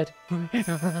 they have that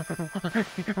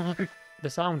the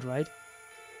sound, right?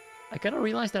 I kind of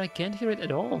realized that I can't hear it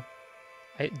at all.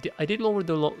 I did lower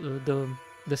the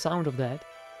sound of that,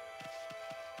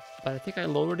 but I think I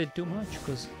lowered it too much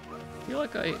because I feel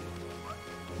like I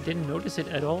didn't notice it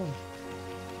at all.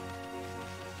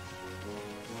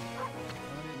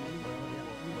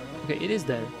 Okay, it is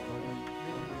there.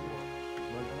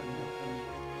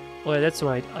 Oh yeah, that's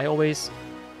right. I always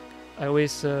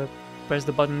press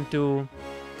the button to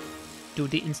do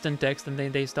the instant text and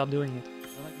then they stop doing it.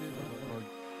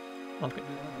 Okay.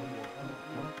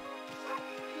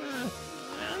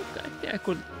 I think I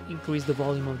could increase the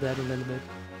volume of that a little bit.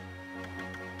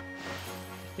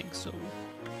 I think so.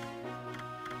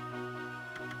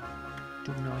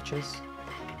 2 notches.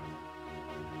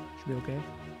 Should be okay.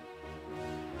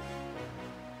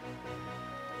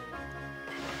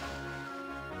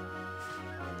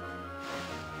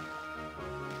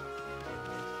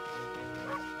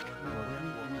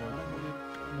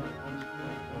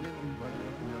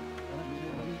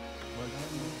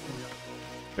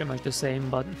 Pretty much the same,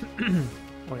 but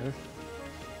whatever.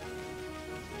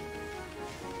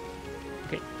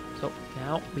 Okay, so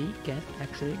now we can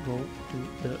actually go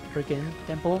to the freaking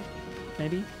temple,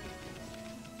 maybe?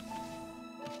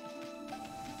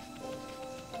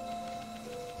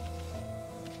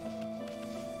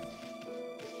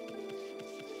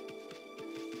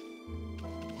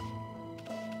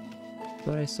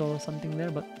 Thought I saw something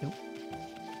there, but no.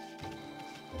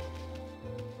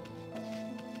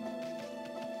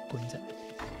 Go inside.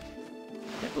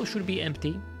 Temple should be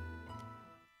empty.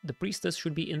 The priestess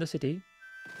should be in the city,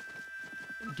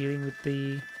 dealing with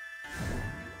the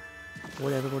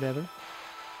whatever.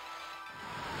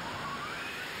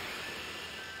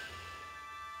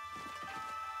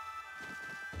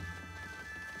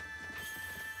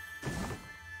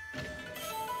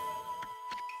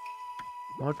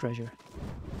 More treasure.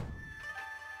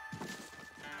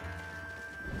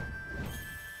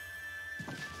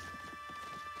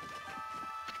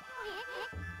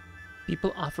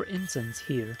 People offer incense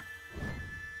here.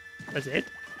 That's it?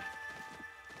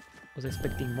 Was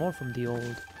expecting more from the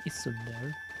old Isun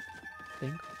there, I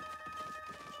think.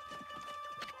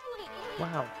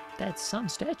 Wow, that's some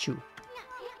statue.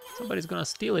 Somebody's gonna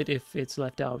steal it if it's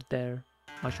left out there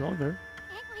much longer.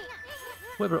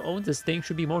 Whoever owns this thing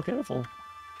should be more careful.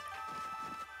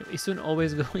 Isun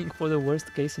always going for the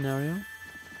worst case scenario.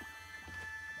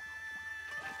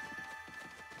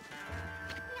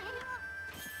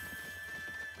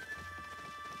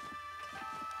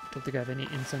 Don't think I have any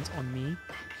incense on me.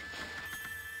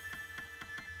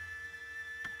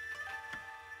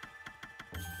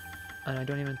 And I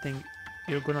don't even think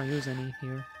you're gonna use any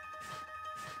here.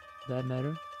 Does that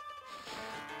matter?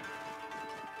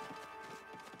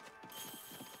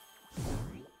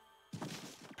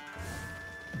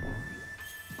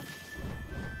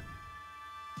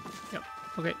 Yep,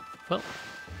 okay, well.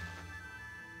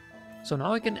 So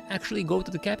now I can actually go to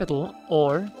the capital,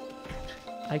 or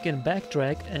I can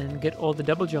backtrack and get all the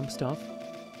double jump stuff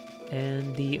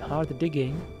and the hard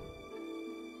digging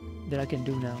that I can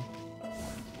do now.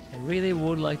 I really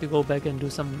would like to go back and do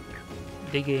some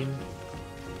digging,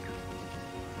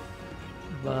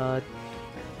 but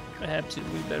perhaps it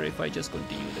would be better if I just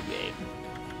continue the game.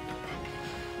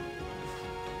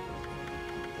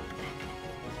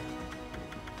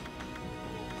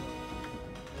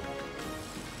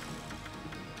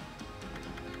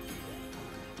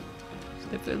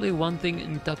 Definitely one thing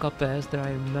in Taka Pass that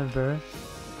I remember.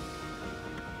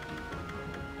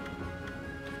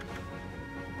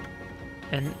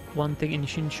 And one thing in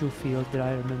Shinshu Field that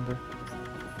I remember.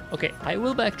 Okay, I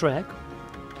will backtrack,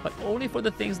 but only for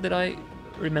the things that I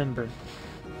remember.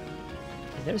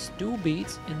 And there's 2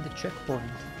 beats in the checkpoint.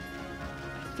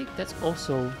 I think that's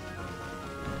also... yeah.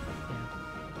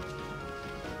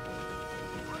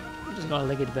 I'm just gonna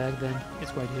leg it back then.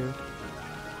 It's right here.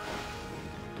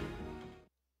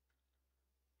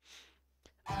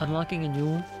 Unlocking a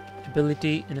new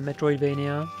ability in a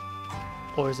Metroidvania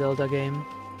or Zelda game.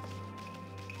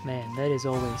 Man, that is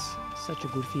always such a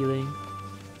good feeling.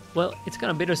 Well, it's kind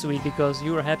of bittersweet because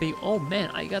you are happy, oh man,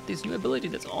 I got this new ability,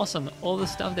 that's awesome. All the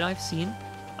stuff that I've seen,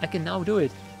 I can now do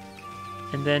it.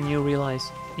 And then you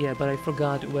realize, yeah, but I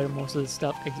forgot where most of the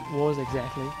stuff was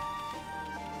exactly.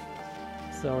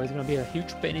 So it's gonna be a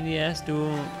huge pain in the ass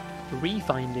to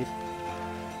re-find it.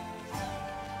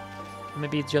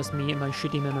 Maybe it's just me and my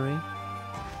shitty memory.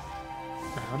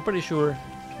 I'm pretty sure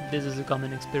this is a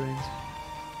common experience.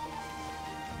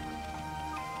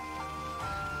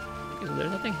 Okay, so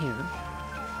there's nothing here.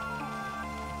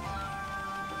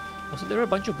 Also, there are a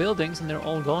bunch of buildings and they're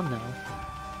all gone now.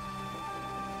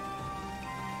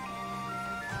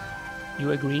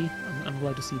 You agree? I'm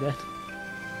glad to see that.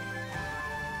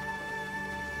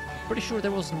 Pretty sure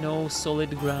there was no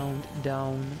solid ground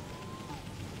downstairs.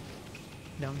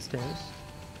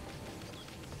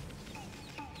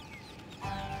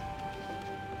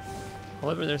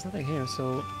 However, there's nothing here,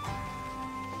 so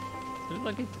it looks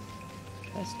like it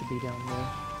has to be down there.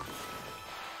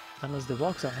 Unless the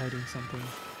rocks are hiding something.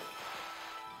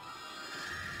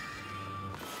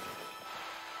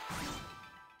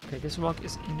 Okay, this rock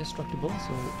is indestructible,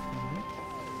 so...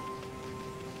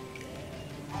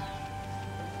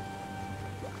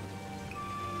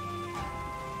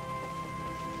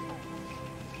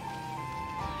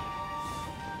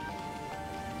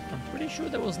 I'm pretty sure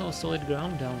there was no solid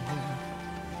ground down here.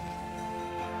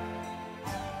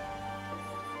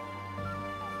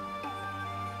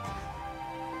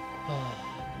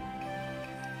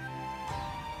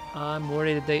 I'm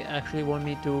worried that they actually want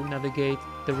me to navigate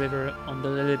the river on the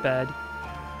lily pad,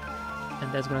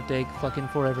 and that's gonna take fucking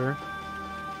forever.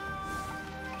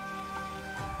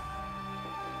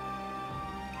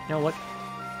 You know what?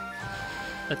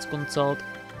 Let's consult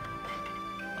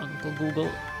Uncle Google.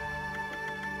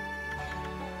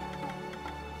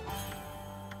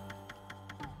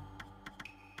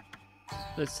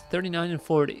 That's 39 and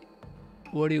 40.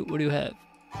 What do you have?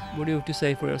 What do you have to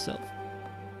say for yourself?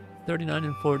 39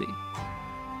 and 40.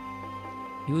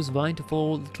 Use vine to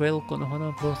follow the trail of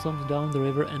Konohana blossoms down the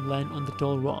river and land on the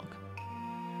tall rock.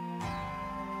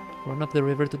 Run up the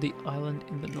river to the island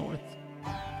in the north.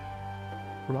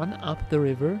 Run up the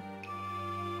river?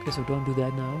 Okay, so don't do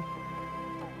that now.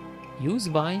 Use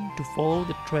vine to follow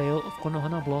the trail of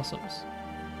Konohana blossoms.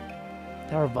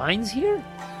 There are vines here?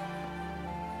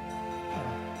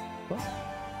 What?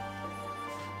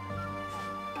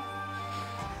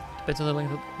 Depends on the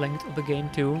length of the game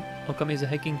too. Okami is a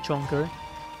hacking chonker.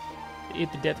 It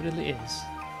definitely is.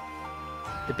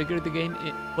 The bigger the game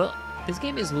is... Well, this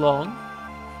game is long,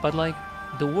 but like,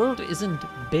 the world isn't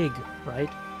big, right?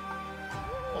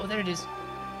 Oh, there it is.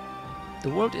 The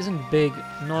world isn't big,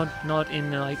 not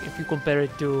in like, if you compare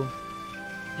it to,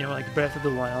 you know, like Breath of the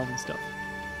Wild and stuff.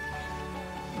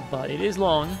 But it is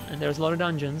long, and there's a lot of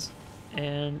dungeons,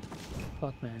 and...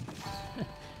 Fuck, man.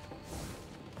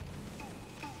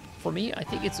 For me, I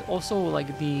think it's also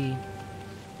like the...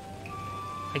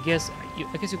 I guess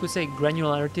you could say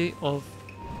granularity of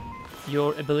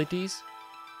your abilities,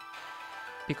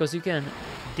 because you can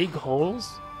dig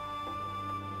holes.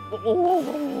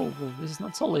 Oh, this is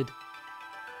not solid.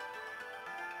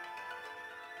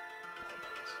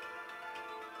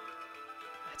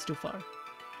 That's too far.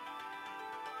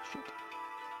 Shit.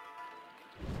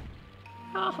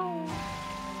 Oh.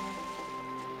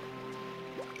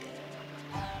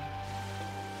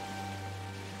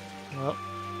 Well,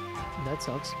 that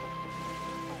sucks.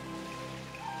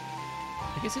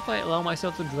 I guess if I allow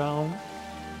myself to drown,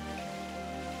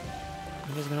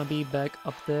 I'm just gonna be back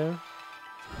up there.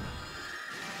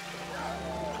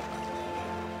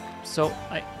 So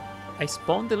I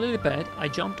spawned the lily pad, I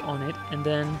jumped on it, and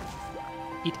then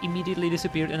it immediately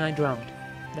disappeared and I drowned.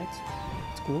 That's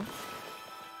cool.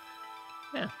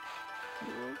 Yeah.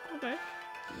 Okay.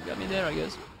 You got me there, I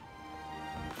guess.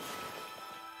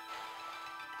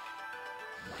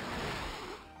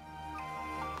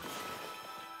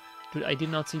 Dude, I did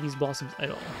not see these blossoms at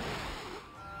all.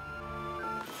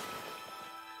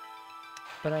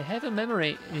 But I have a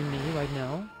memory in me right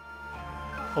now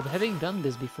of having done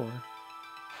this before.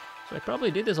 So I probably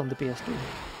did this on the PS2.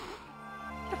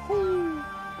 Yahoo!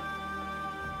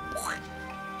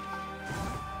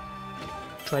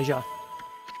 Treasure.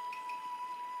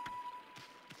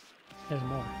 There's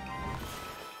more.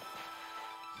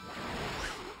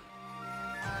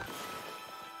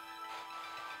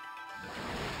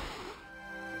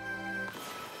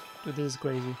 Dude, this is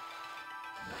crazy.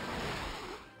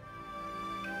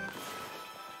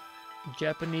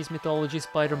 Japanese mythology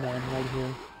Spider-Man right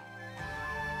here.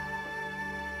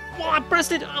 Oh, I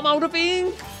pressed it! I'm out of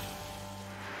ink!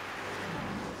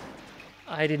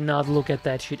 I did not look at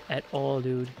that shit at all,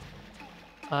 dude.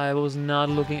 I was not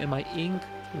looking at my ink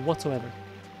whatsoever.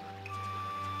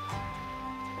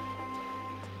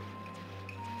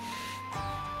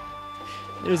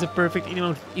 There is a perfect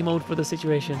emote for the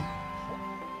situation.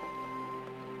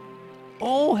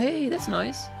 Oh, hey, that's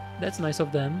nice. That's nice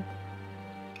of them.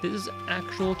 This is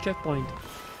actual checkpoint.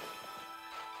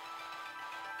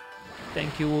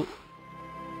 Thank you,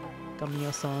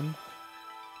 Kamiya-san.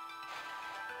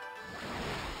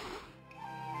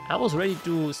 I was ready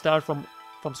to start from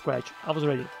scratch. I was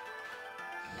ready.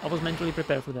 I was mentally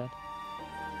prepared for that.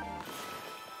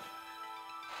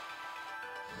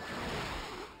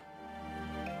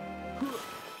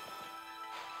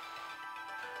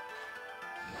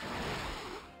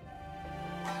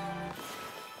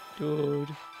 Dude.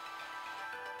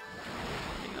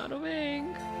 Running out of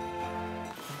ink.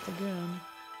 Once again.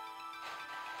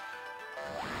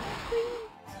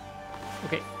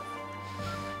 Okay.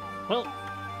 Well.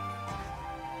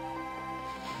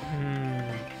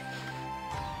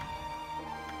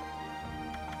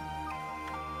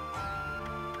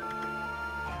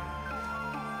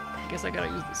 Guess I gotta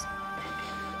use this.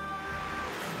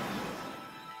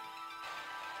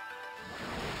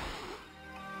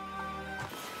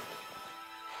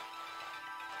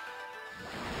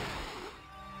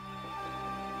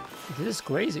 This is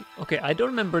crazy. Okay, I don't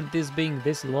remember this being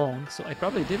this long, so I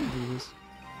probably didn't do this.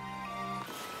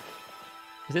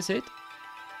 Is this it?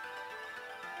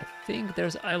 I think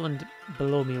there's island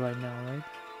below me right now, right?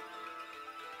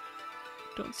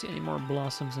 Don't see any more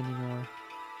blossoms anymore.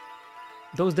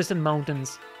 Those distant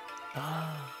mountains.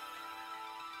 Ah.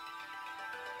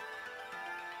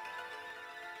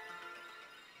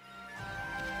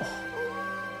 Oh.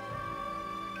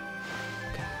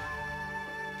 Okay.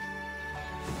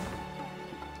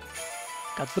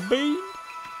 Got the bean.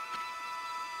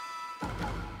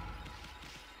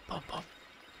 Pop, pop.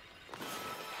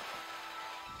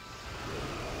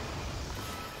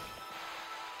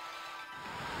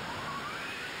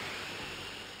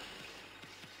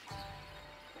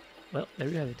 Well, there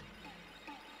you have it.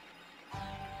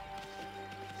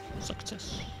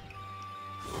 Success.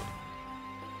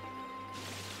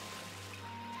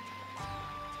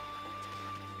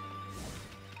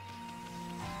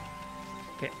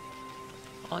 Okay.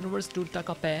 Onwards to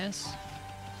Taka Pass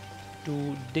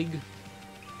to dig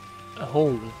a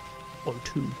hole or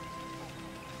two.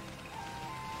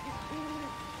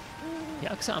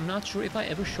 Yaksa, I'm not sure if I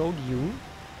ever showed you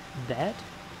that.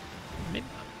 Maybe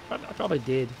I probably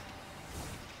did.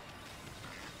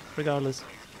 Regardless,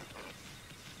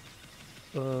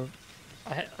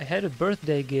 I had a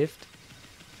birthday gift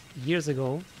years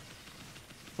ago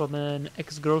from an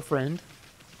ex-girlfriend.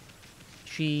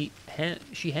 She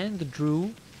hand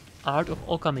drew art of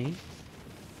Okami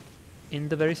in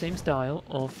the very same style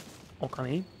of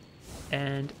Okami,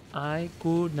 and I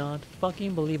could not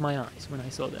fucking believe my eyes when I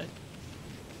saw that.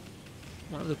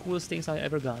 One of the coolest things I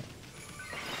ever got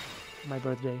for my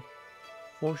birthday,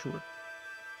 for sure.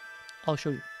 I'll show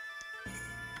you.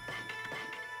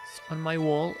 On my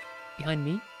wall behind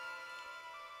me.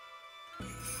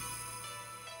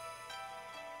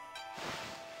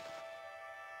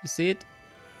 You see it?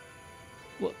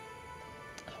 What?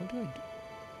 How do I do?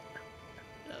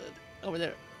 Over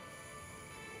there.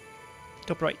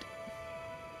 Top right.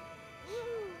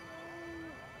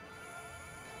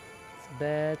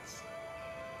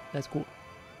 That's cool.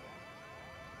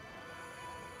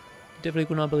 Definitely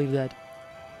could not believe that.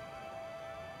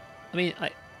 I mean,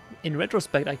 in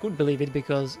retrospect, I could believe it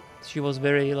because she was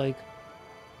very, like,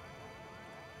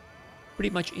 pretty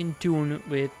much in tune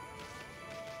with,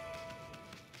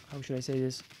 how should I say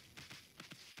this?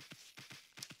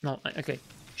 No, okay.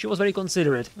 She was very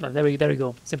considerate. There we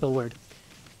go. Simple word.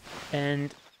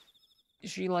 And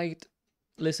she liked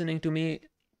listening to me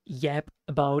yap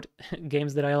about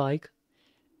games that I like.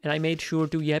 And I made sure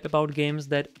to yap about games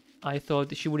that I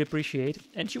thought she would appreciate,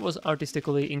 and she was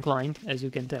artistically inclined, as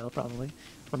you can tell probably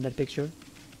from that picture.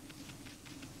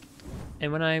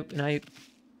 And when I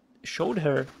showed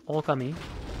her Okami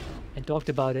and talked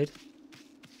about it,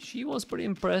 she was pretty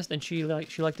impressed, and she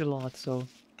liked it a lot. So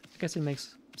I guess it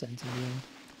makes sense in the end.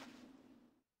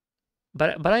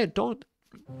 But I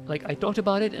talked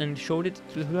about it and showed it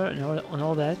to her and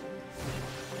all that,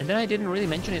 and then I didn't really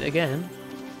mention it again.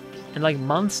 And like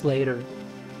months later,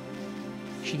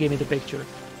 she gave me the picture.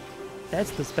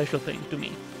 That's the special thing to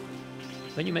me.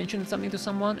 When you mention something to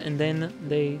someone and then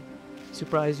they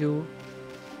surprise you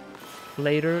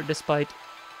later despite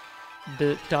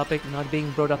the topic not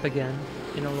being brought up again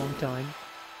in a long time,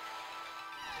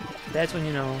 that's when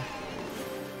you know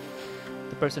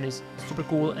the person is super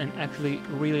cool and actually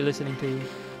really listening to you.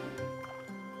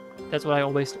 That's what I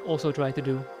always also try to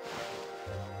do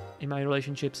in my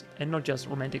relationships, and not just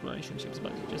romantic relationships,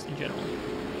 but just in general.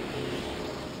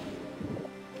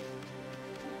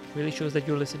 Really shows that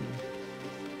you're listening.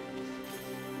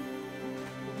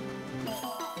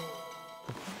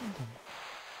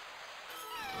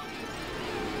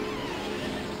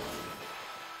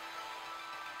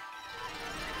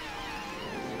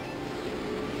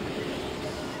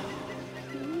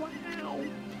 Wow!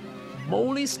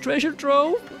 Molly's treasure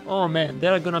trove? Oh man,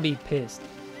 they're gonna be pissed.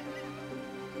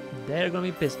 They're gonna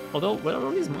be pissed. Although, what are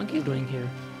all these monkeys doing here?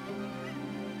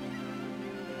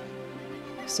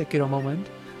 Sekiro moment.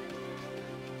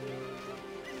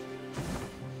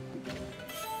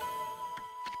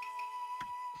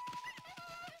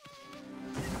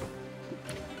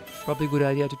 Probably a good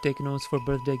idea to take notes for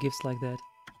birthday gifts like that.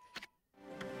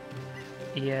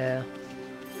 Yeah,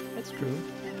 that's true.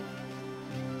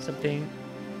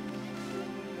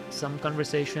 Some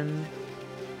conversation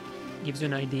gives you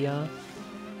an idea,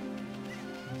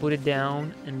 put it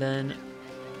down, and then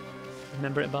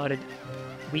remember about it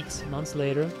weeks, months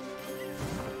later.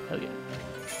 Hell yeah,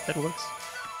 that works.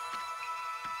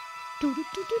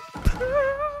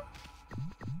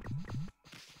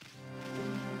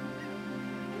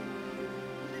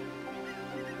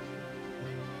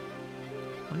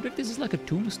 I wonder if this is like a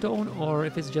tombstone or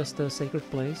if it's just a sacred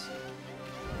place.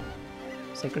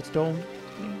 Sacred stone.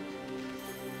 Yeah.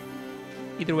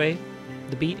 Either way,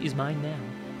 the beat is mine now.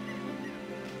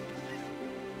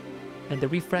 And the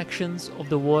refractions of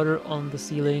the water on the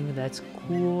ceiling, that's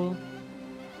cool.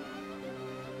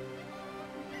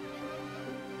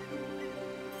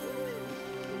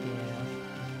 Yeah.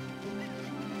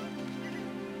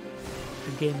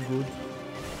 The game good.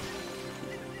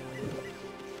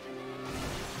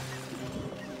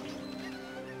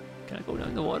 Can I go down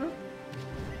in the water?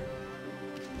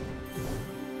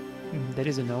 That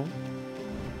is a no.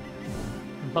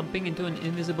 I'm bumping into an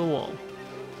invisible wall.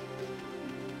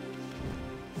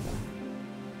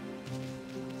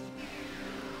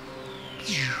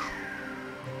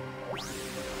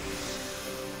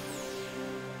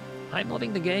 I'm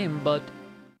loving the game, but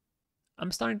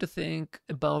I'm starting to think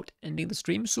about ending the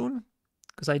stream soon,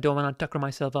 because I don't want to tucker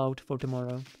myself out for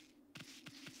tomorrow.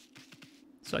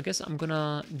 So I guess I'm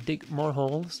gonna dig more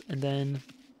holes, and then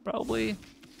probably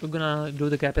we're gonna do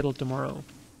the capital tomorrow.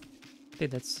 Okay,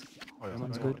 that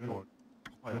sounds good.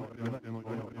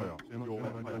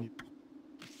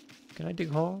 Can I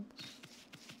dig holes?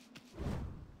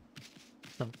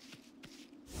 No.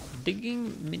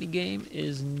 Digging minigame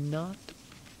is not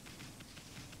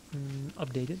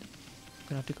updated.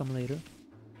 Gonna have to come later.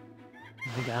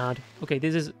 Oh my god. Okay,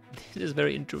 this is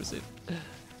very intrusive.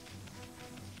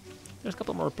 There's a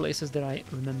couple more places that I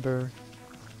remember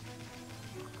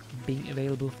being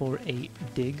available for a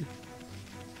dig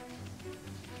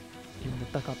in the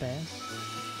Taka Pass.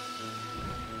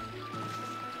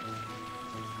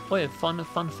 Oh yeah,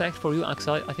 fun fact for you,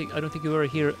 Axel. I don't think you were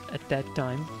here at that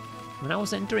time. When I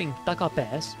was entering Taka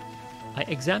Pass, I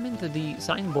examined the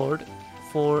signboard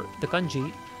for the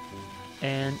kanji,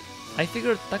 and I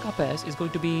figured Taka Pass is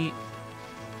going to be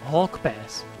Hawk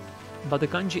Pass, but the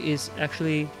kanji is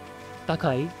actually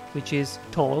Takai, which is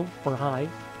tall or high.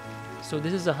 So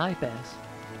this is a high pass,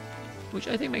 which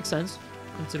I think makes sense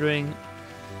considering,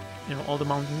 you know, all the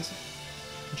mountains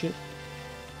and shit.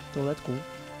 So that's cool.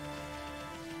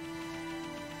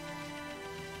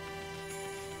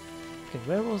 Okay,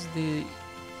 where was the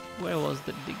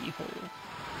diggy hole?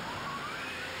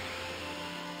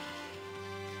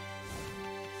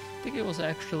 I think it was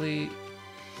actually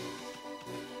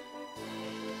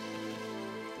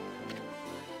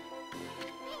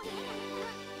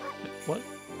what?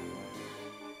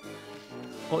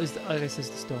 Oh, I guess it's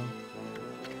the stone.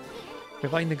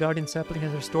 Reviving the guardian sapling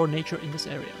has restored nature in this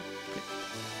area. Okay.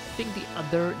 I think the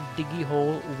other diggy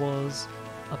hole was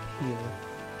up here.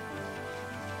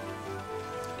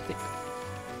 I think.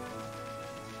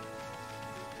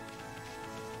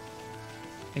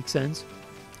 Makes sense.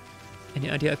 Any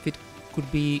idea if it could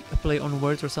be a play on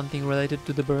words or something related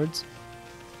to the birds?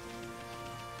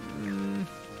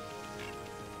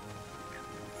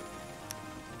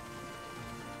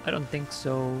 I don't think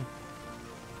so,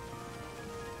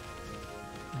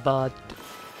 but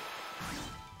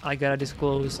I gotta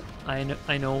disclose,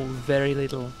 I know very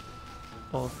little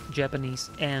of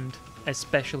Japanese and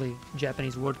especially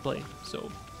Japanese wordplay,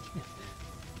 so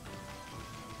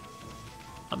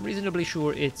I'm reasonably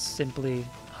sure it's simply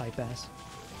high pass.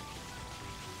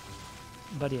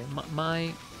 But yeah,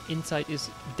 my insight is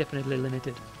definitely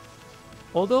limited.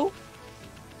 Although,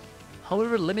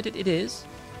 however limited it is,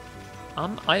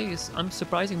 I'm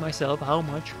surprising myself how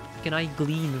much can I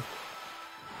glean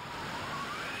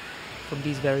from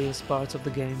these various parts of the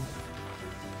game.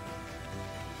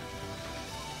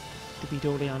 To be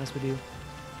totally honest with you.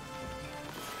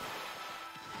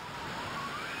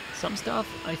 Some stuff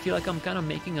I feel like I'm kind of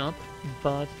making up,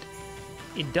 but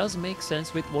it does make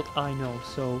sense with what I know,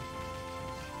 so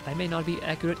I may not be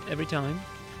accurate every time.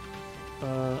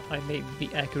 I may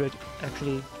be accurate,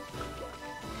 actually,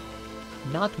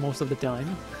 not most of the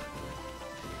time.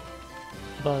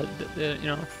 But, you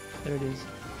know, there it is.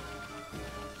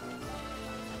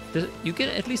 You can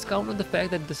at least count on the fact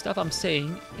that the stuff I'm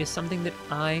saying is something that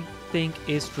I think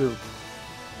is true.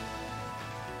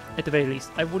 At the very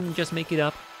least, I wouldn't just make it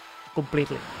up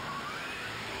completely.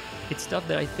 It's stuff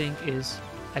that I think is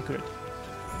accurate.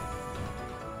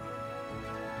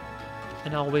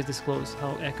 And I always disclose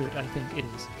how accurate I think it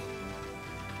is.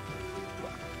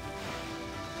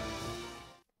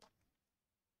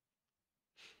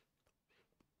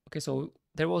 Okay, so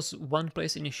there was one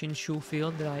place in the Shinshu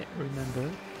field that I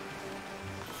remember.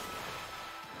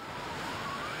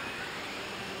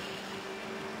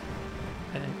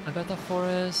 And Agatha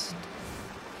Forest,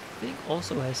 I think,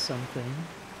 also has something.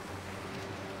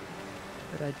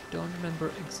 But I don't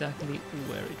remember exactly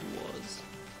where it was.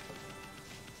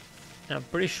 And I'm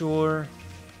pretty sure...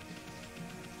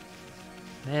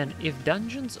 Man, if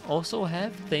dungeons also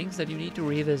have things that you need to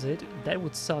revisit, that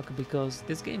would suck, because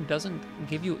this game doesn't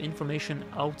give you information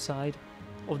outside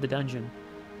of the dungeon.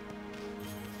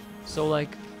 So,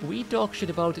 like, we talk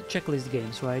shit about checklist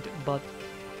games, right? But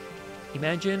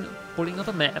imagine pulling up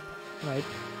a map, right?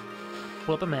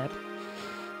 Pull up a map.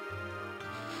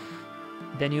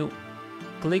 Then you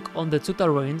click on the Tsuta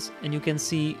ruins and you can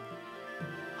see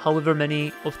however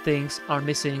many of things are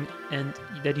missing and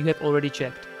that you have already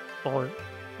checked or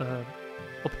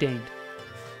obtained.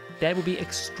 That would be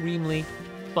extremely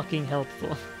fucking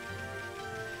helpful.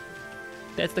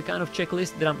 That's the kind of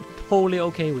checklist that I'm totally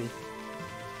okay with.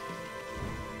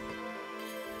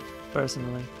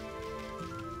 Personally.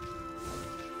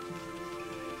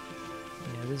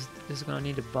 Yeah, this is gonna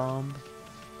need a bomb.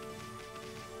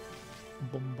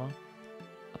 Bomba.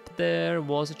 Up there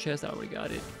was a chest, I already got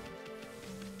it.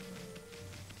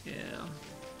 Yeah.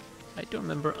 I don't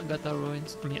remember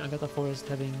Agatha Forest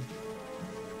having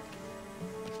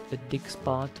a dig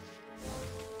spot.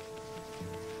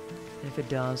 And if it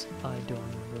does, I don't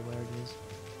remember where it is.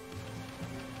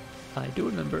 I do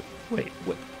remember. Wait.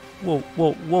 Whoa.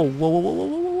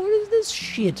 What is this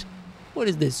shit? What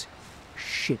is this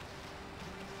shit?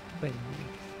 Wait a minute.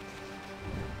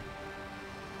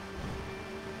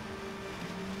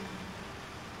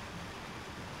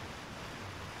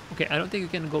 Okay, I don't think you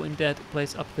can go in that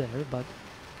place up there, but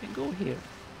you can go here.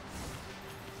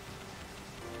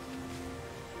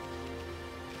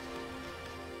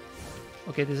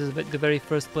 Okay, this is the very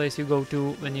first place you go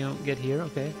to when you get here.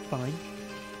 Okay, fine.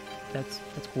 That's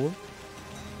cool.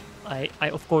 I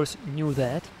of course knew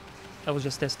that. I was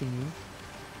just testing you.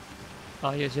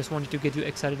 I just wanted to get you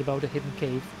excited about the hidden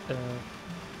cave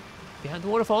behind the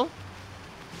waterfall.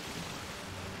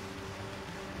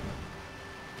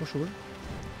 For sure.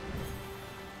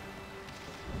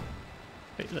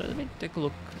 Wait, let me take a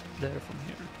look there from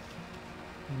here.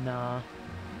 Nah.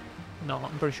 No,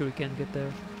 I'm pretty sure we can't get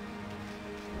there.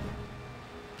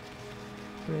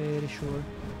 Pretty sure.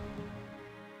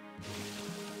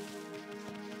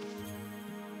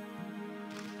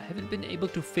 I haven't been able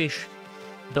to fish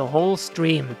the whole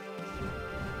stream.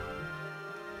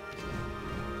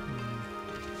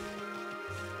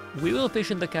 We will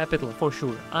fish in the capital for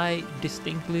sure. I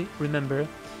distinctly remember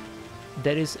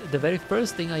that is the very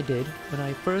first thing I did when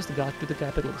I first got to the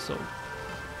capital, so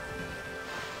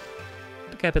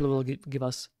the capital will give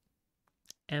us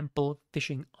ample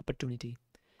fishing opportunity.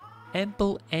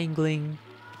 Ample angling.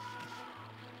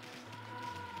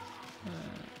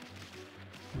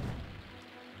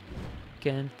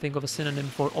 Can't think of a synonym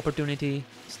for opportunity,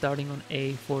 starting on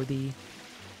A for the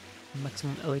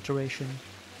maximum alliteration.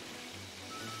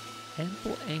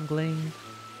 Ample angling.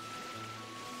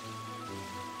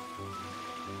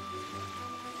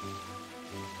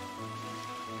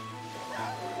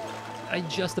 I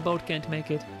just about can't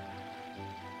make it.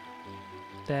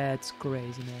 That's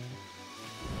crazy, man.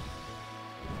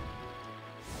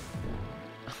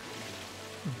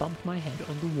 Bumped my head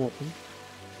on the wall.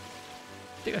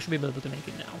 I think I should be able to make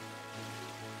it now.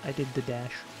 I did the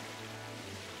dash.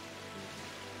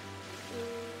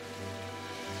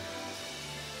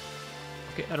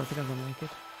 Okay, I don't think I'm gonna make it.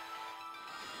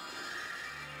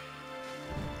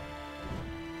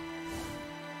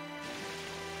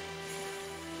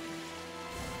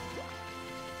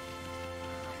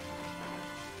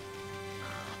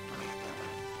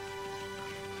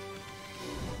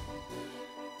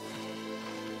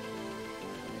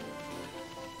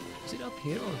 Is it up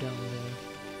here or down there?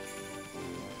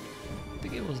 I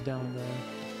think it was down there.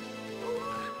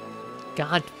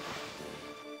 God.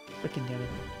 Freaking damn it.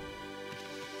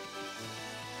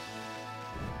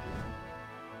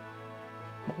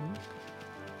 Oh.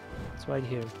 It's right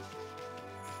here.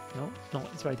 No? No,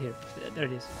 it's right here. There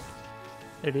it is.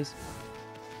 There it is.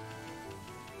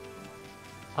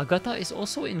 Agata is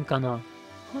also in Kana.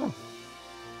 Huh.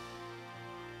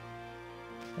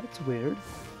 That's weird.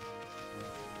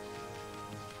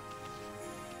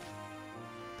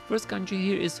 The first kanji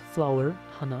here is flower,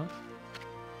 Hana.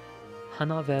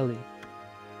 Hana Valley.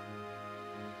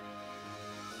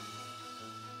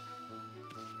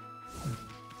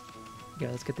 Yeah,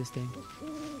 let's get this thing.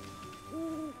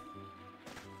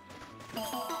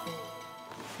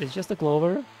 It's just a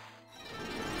clover.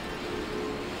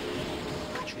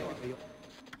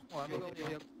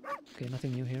 Okay,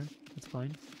 nothing new here. That's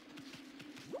fine.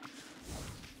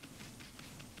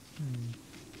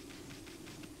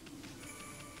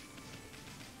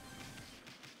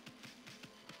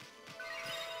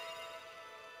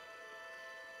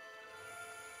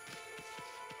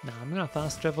 Nah, I'm gonna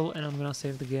fast travel and I'm gonna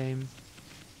save the game.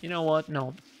 You know what?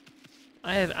 No.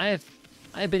 I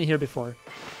have been here before.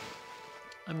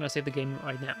 I'm gonna save the game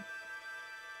right now.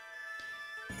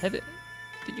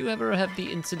 Did you ever have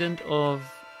the incident of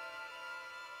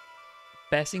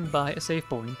passing by a save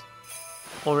point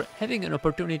or having an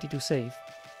opportunity to save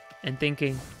and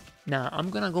thinking, nah, I'm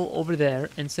gonna go over there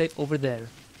and save over there,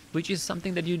 which is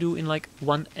something that you do in like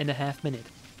 1.5 minutes.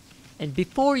 And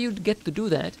before you get to do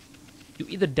that, you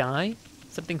either die,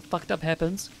 something fucked up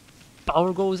happens,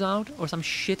 power goes out, or some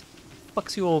shit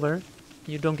fucks you over, and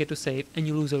you don't get to save, and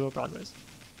you lose all your progress.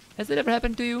 Has that ever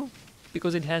happened to you?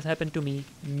 Because it has happened to me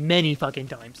many fucking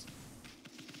times.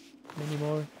 Many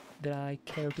more than I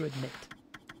care to admit.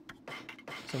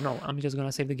 So no, I'm just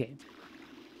gonna save the game.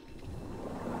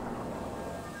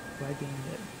 Right behind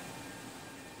there.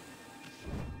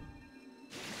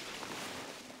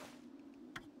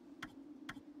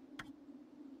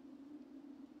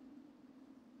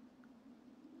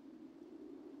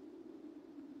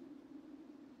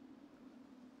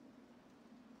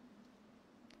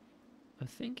 I'm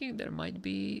thinking there might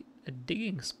be a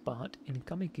digging spot in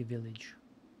Kamiki village.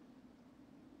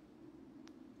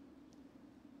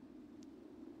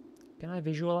 Can I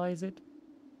visualize it?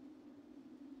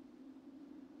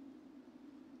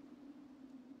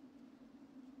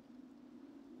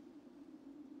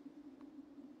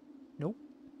 Nope.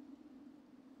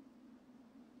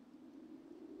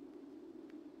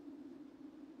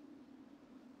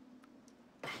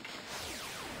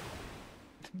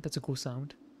 That's a cool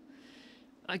sound.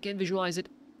 I can't visualize it.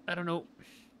 I don't know.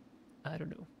 I don't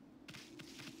know.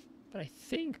 But I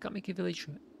think Kamiki Village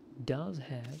does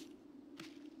have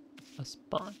a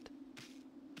spot.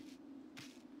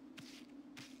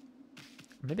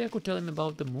 Maybe I could tell him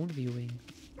about the moon viewing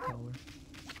tower.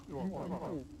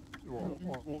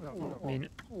 I mean,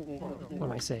 what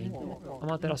am I saying?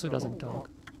 Amaterasu doesn't talk.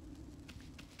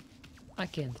 I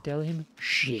can't tell him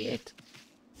shit.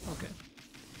 Okay.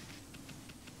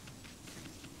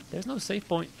 There's no save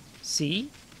point. See?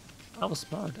 I was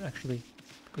smart, actually.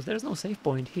 Because there's no save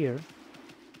point here.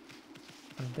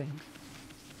 I don't think.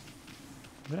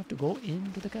 I'm gonna have to go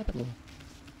into the capital.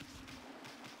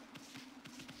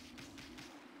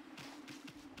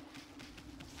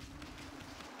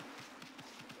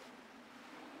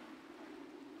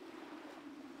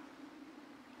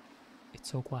 It's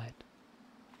so quiet.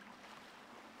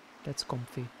 That's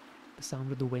comfy. The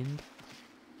sound of the wind.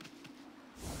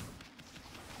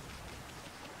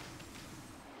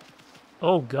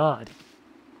 Oh god.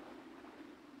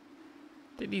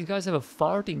 Did these guys have a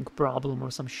farting problem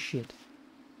or some shit?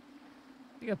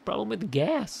 They got a problem with the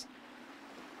gas.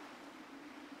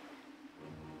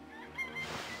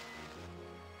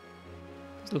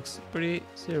 This looks pretty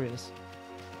serious.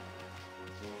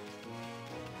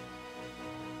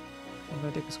 I'm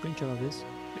gonna take a screenshot of this.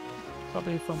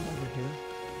 Probably from over here.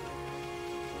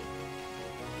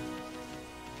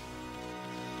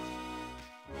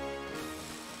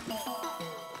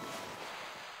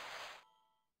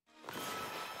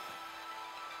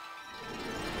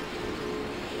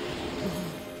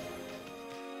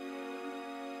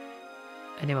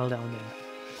 Animal down there.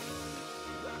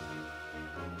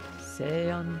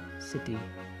 Seian City.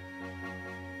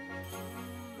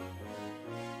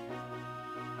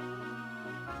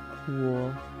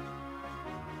 Cool.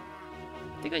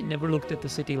 I think I never looked at the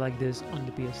city like this on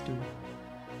the PS2.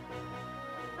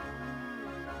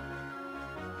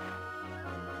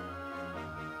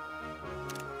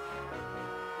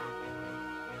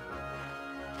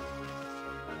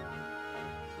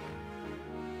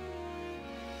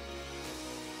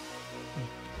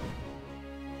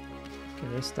 Okay,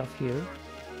 there's stuff here.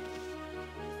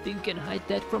 think you can hide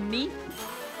that from me?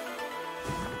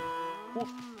 Oh,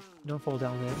 don't fall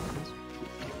down there, please.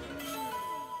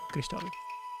 Crystal.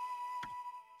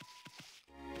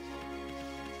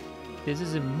 This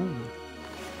is a moon.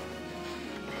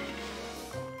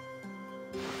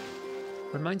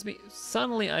 Reminds me,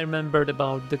 suddenly I remembered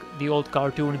about the old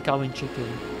cartoon Cow and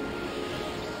Chicken.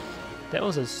 That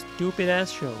was a stupid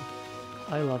ass show.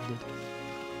 I loved it.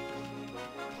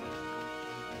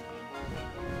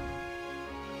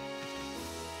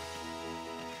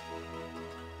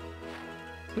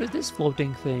 What is this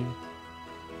floating thing?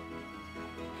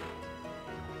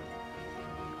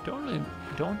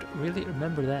 Don't really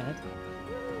remember that.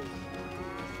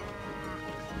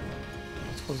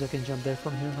 I suppose I can jump there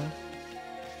from here, huh?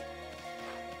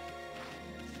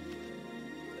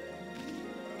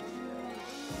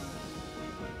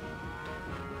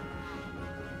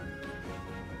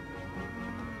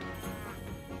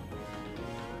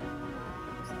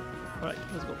 Alright,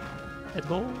 let's go. Let's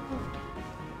go.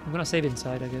 I'm gonna save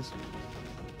inside, I guess.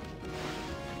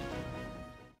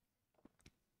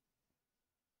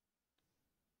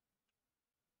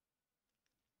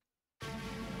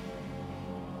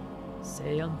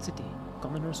 Seiyan City,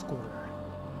 Commoner's Quarter.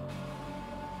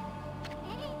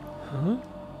 Huh?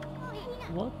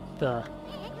 What the?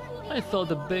 I thought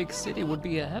the big city would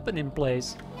be a happening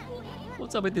place.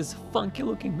 What's up with this funky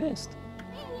looking mist?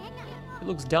 It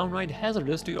looks downright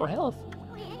hazardous to your health.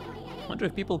 Wonder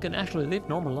if people can actually live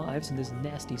normal lives in this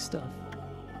nasty stuff.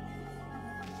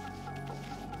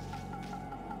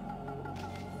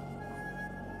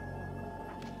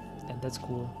 And that's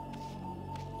cool.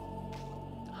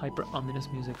 Hyper ominous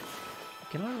music.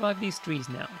 Can I revive these trees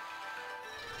now?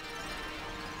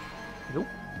 Nope.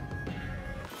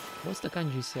 What's the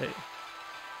kanji say?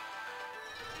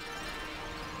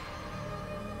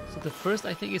 So the first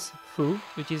I think is fu,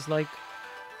 which is like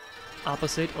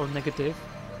opposite or negative,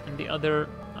 and the other,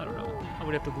 I don't know, I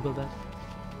would have to Google that.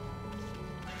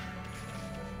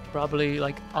 Probably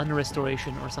like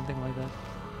unrestoration or something like that.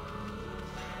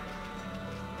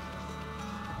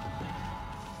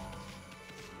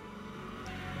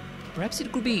 Perhaps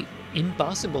it could be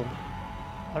impossible.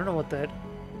 I don't know what that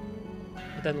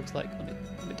looks like.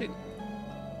 Let me take.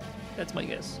 That's my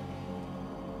guess.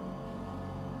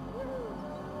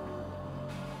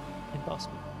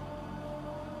 Impossible.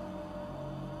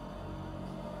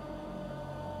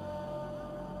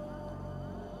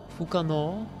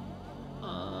 Fukano.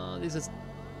 This is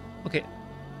okay.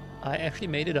 I actually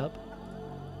made it up.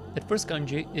 That first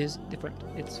kanji is different.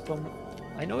 It's from.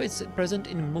 I know it's present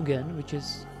in Mugen, which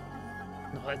is.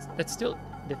 No, that's still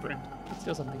different. It's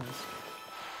still something else.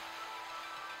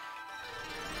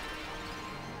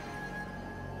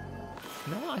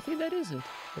 No, I think that is it.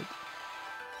 Wait.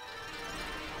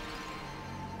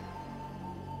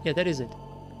 Yeah, that is it.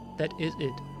 That is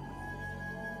it.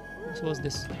 So what's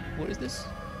this? What is this?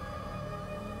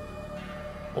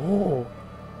 Oh!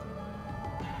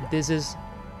 This is...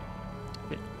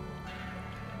 Wait.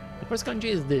 The first kanji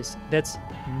is this. That's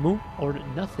mu or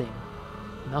nothing.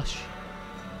 Nash.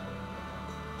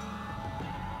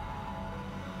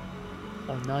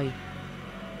 Or nai.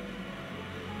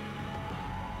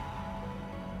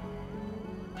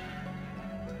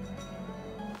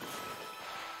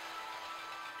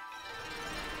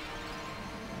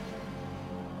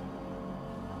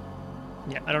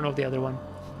 Yeah, I don't know the other one.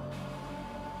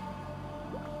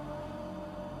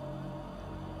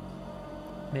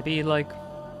 Maybe like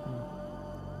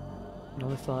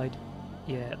nullified.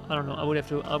 Yeah, I don't know. I would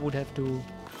have to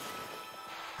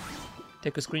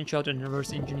take a screenshot and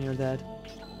reverse engineer that.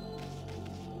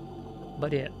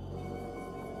 But yeah.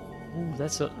 Ooh,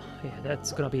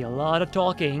 that's gonna be a lot of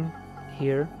talking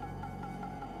here.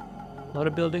 A lot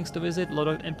of buildings to visit, a lot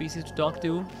of NPCs to talk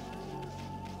to.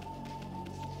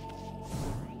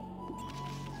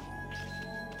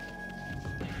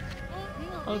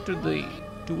 Out to the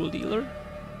tool dealer.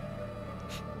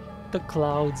 The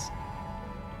clouds.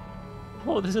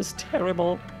 Oh, this is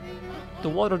terrible. The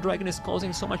water dragon is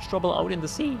causing so much trouble out in the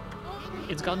sea.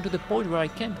 It's gotten to the point where I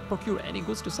can't procure any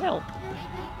goods to sell.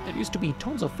 There used to be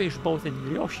tons of fish both in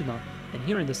Ryoshima and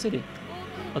here in the city,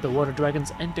 but the water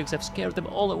dragon's antics have scared them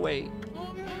all away.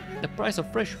 The price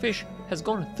of fresh fish has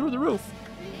gone through the roof.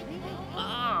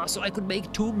 Ah, so I could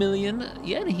make 2 million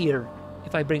yen here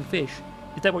if I bring fish.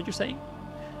 Is that what you're saying?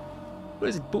 What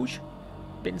is it, Pooch?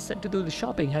 Been sent to do the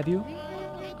shopping, have you?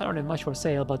 I don't have much for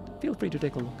sale, but feel free to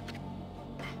take a look.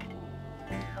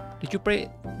 Did you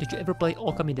ever play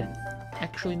Okami then?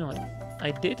 Actually not.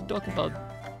 I did talk about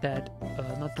that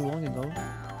not too long ago.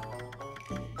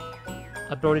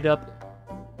 I brought it up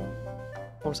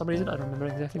for some reason, I don't remember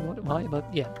exactly why, but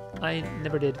yeah. I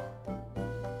never did.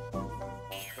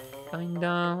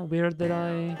 Kinda weird that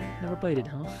I never played it,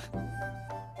 huh?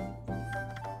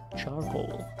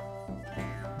 Charcoal.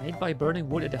 Made by burning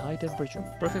wood at a high temperature.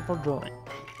 Perfect for drawing.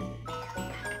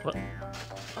 Well,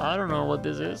 I don't know what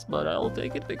this is, but I'll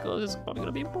take it because it's probably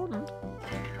gonna be important.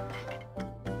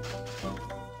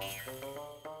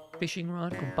 Fishing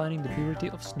rod combining the purity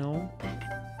of snow.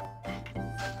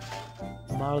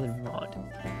 Marlin rod.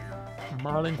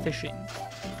 Marlin fishing.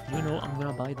 You know I'm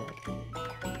gonna buy that.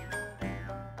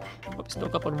 Probably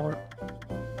stock up on more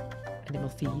animal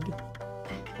feed.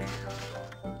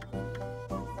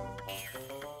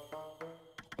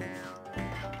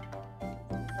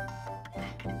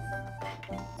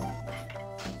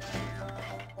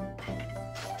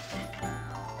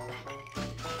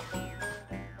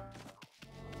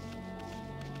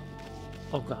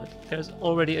 Oh god, there's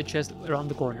already a chest around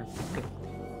the corner. Okay.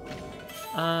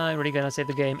 I'm really gonna save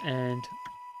the game and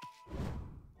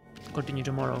continue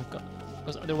tomorrow,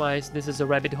 because otherwise this is a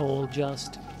rabbit hole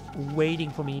just waiting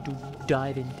for me to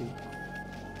dive into.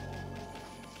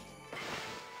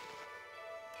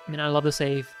 I mean, I love the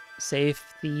save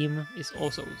theme is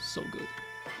also so good.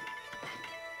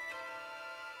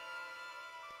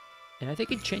 And I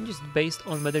think it changes based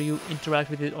on whether you interact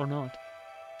with it or not.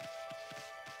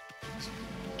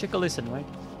 Check a listen, right?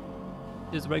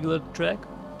 This regular track.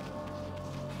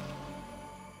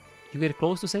 You get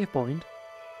close to save point,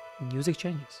 music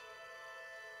changes.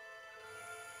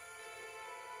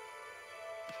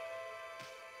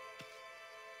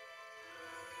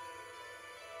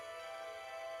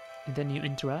 And then you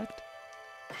interact.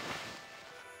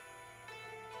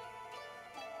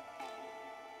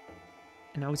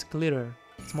 And now it's clearer.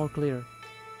 It's more clear.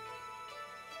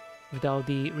 Without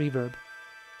the reverb.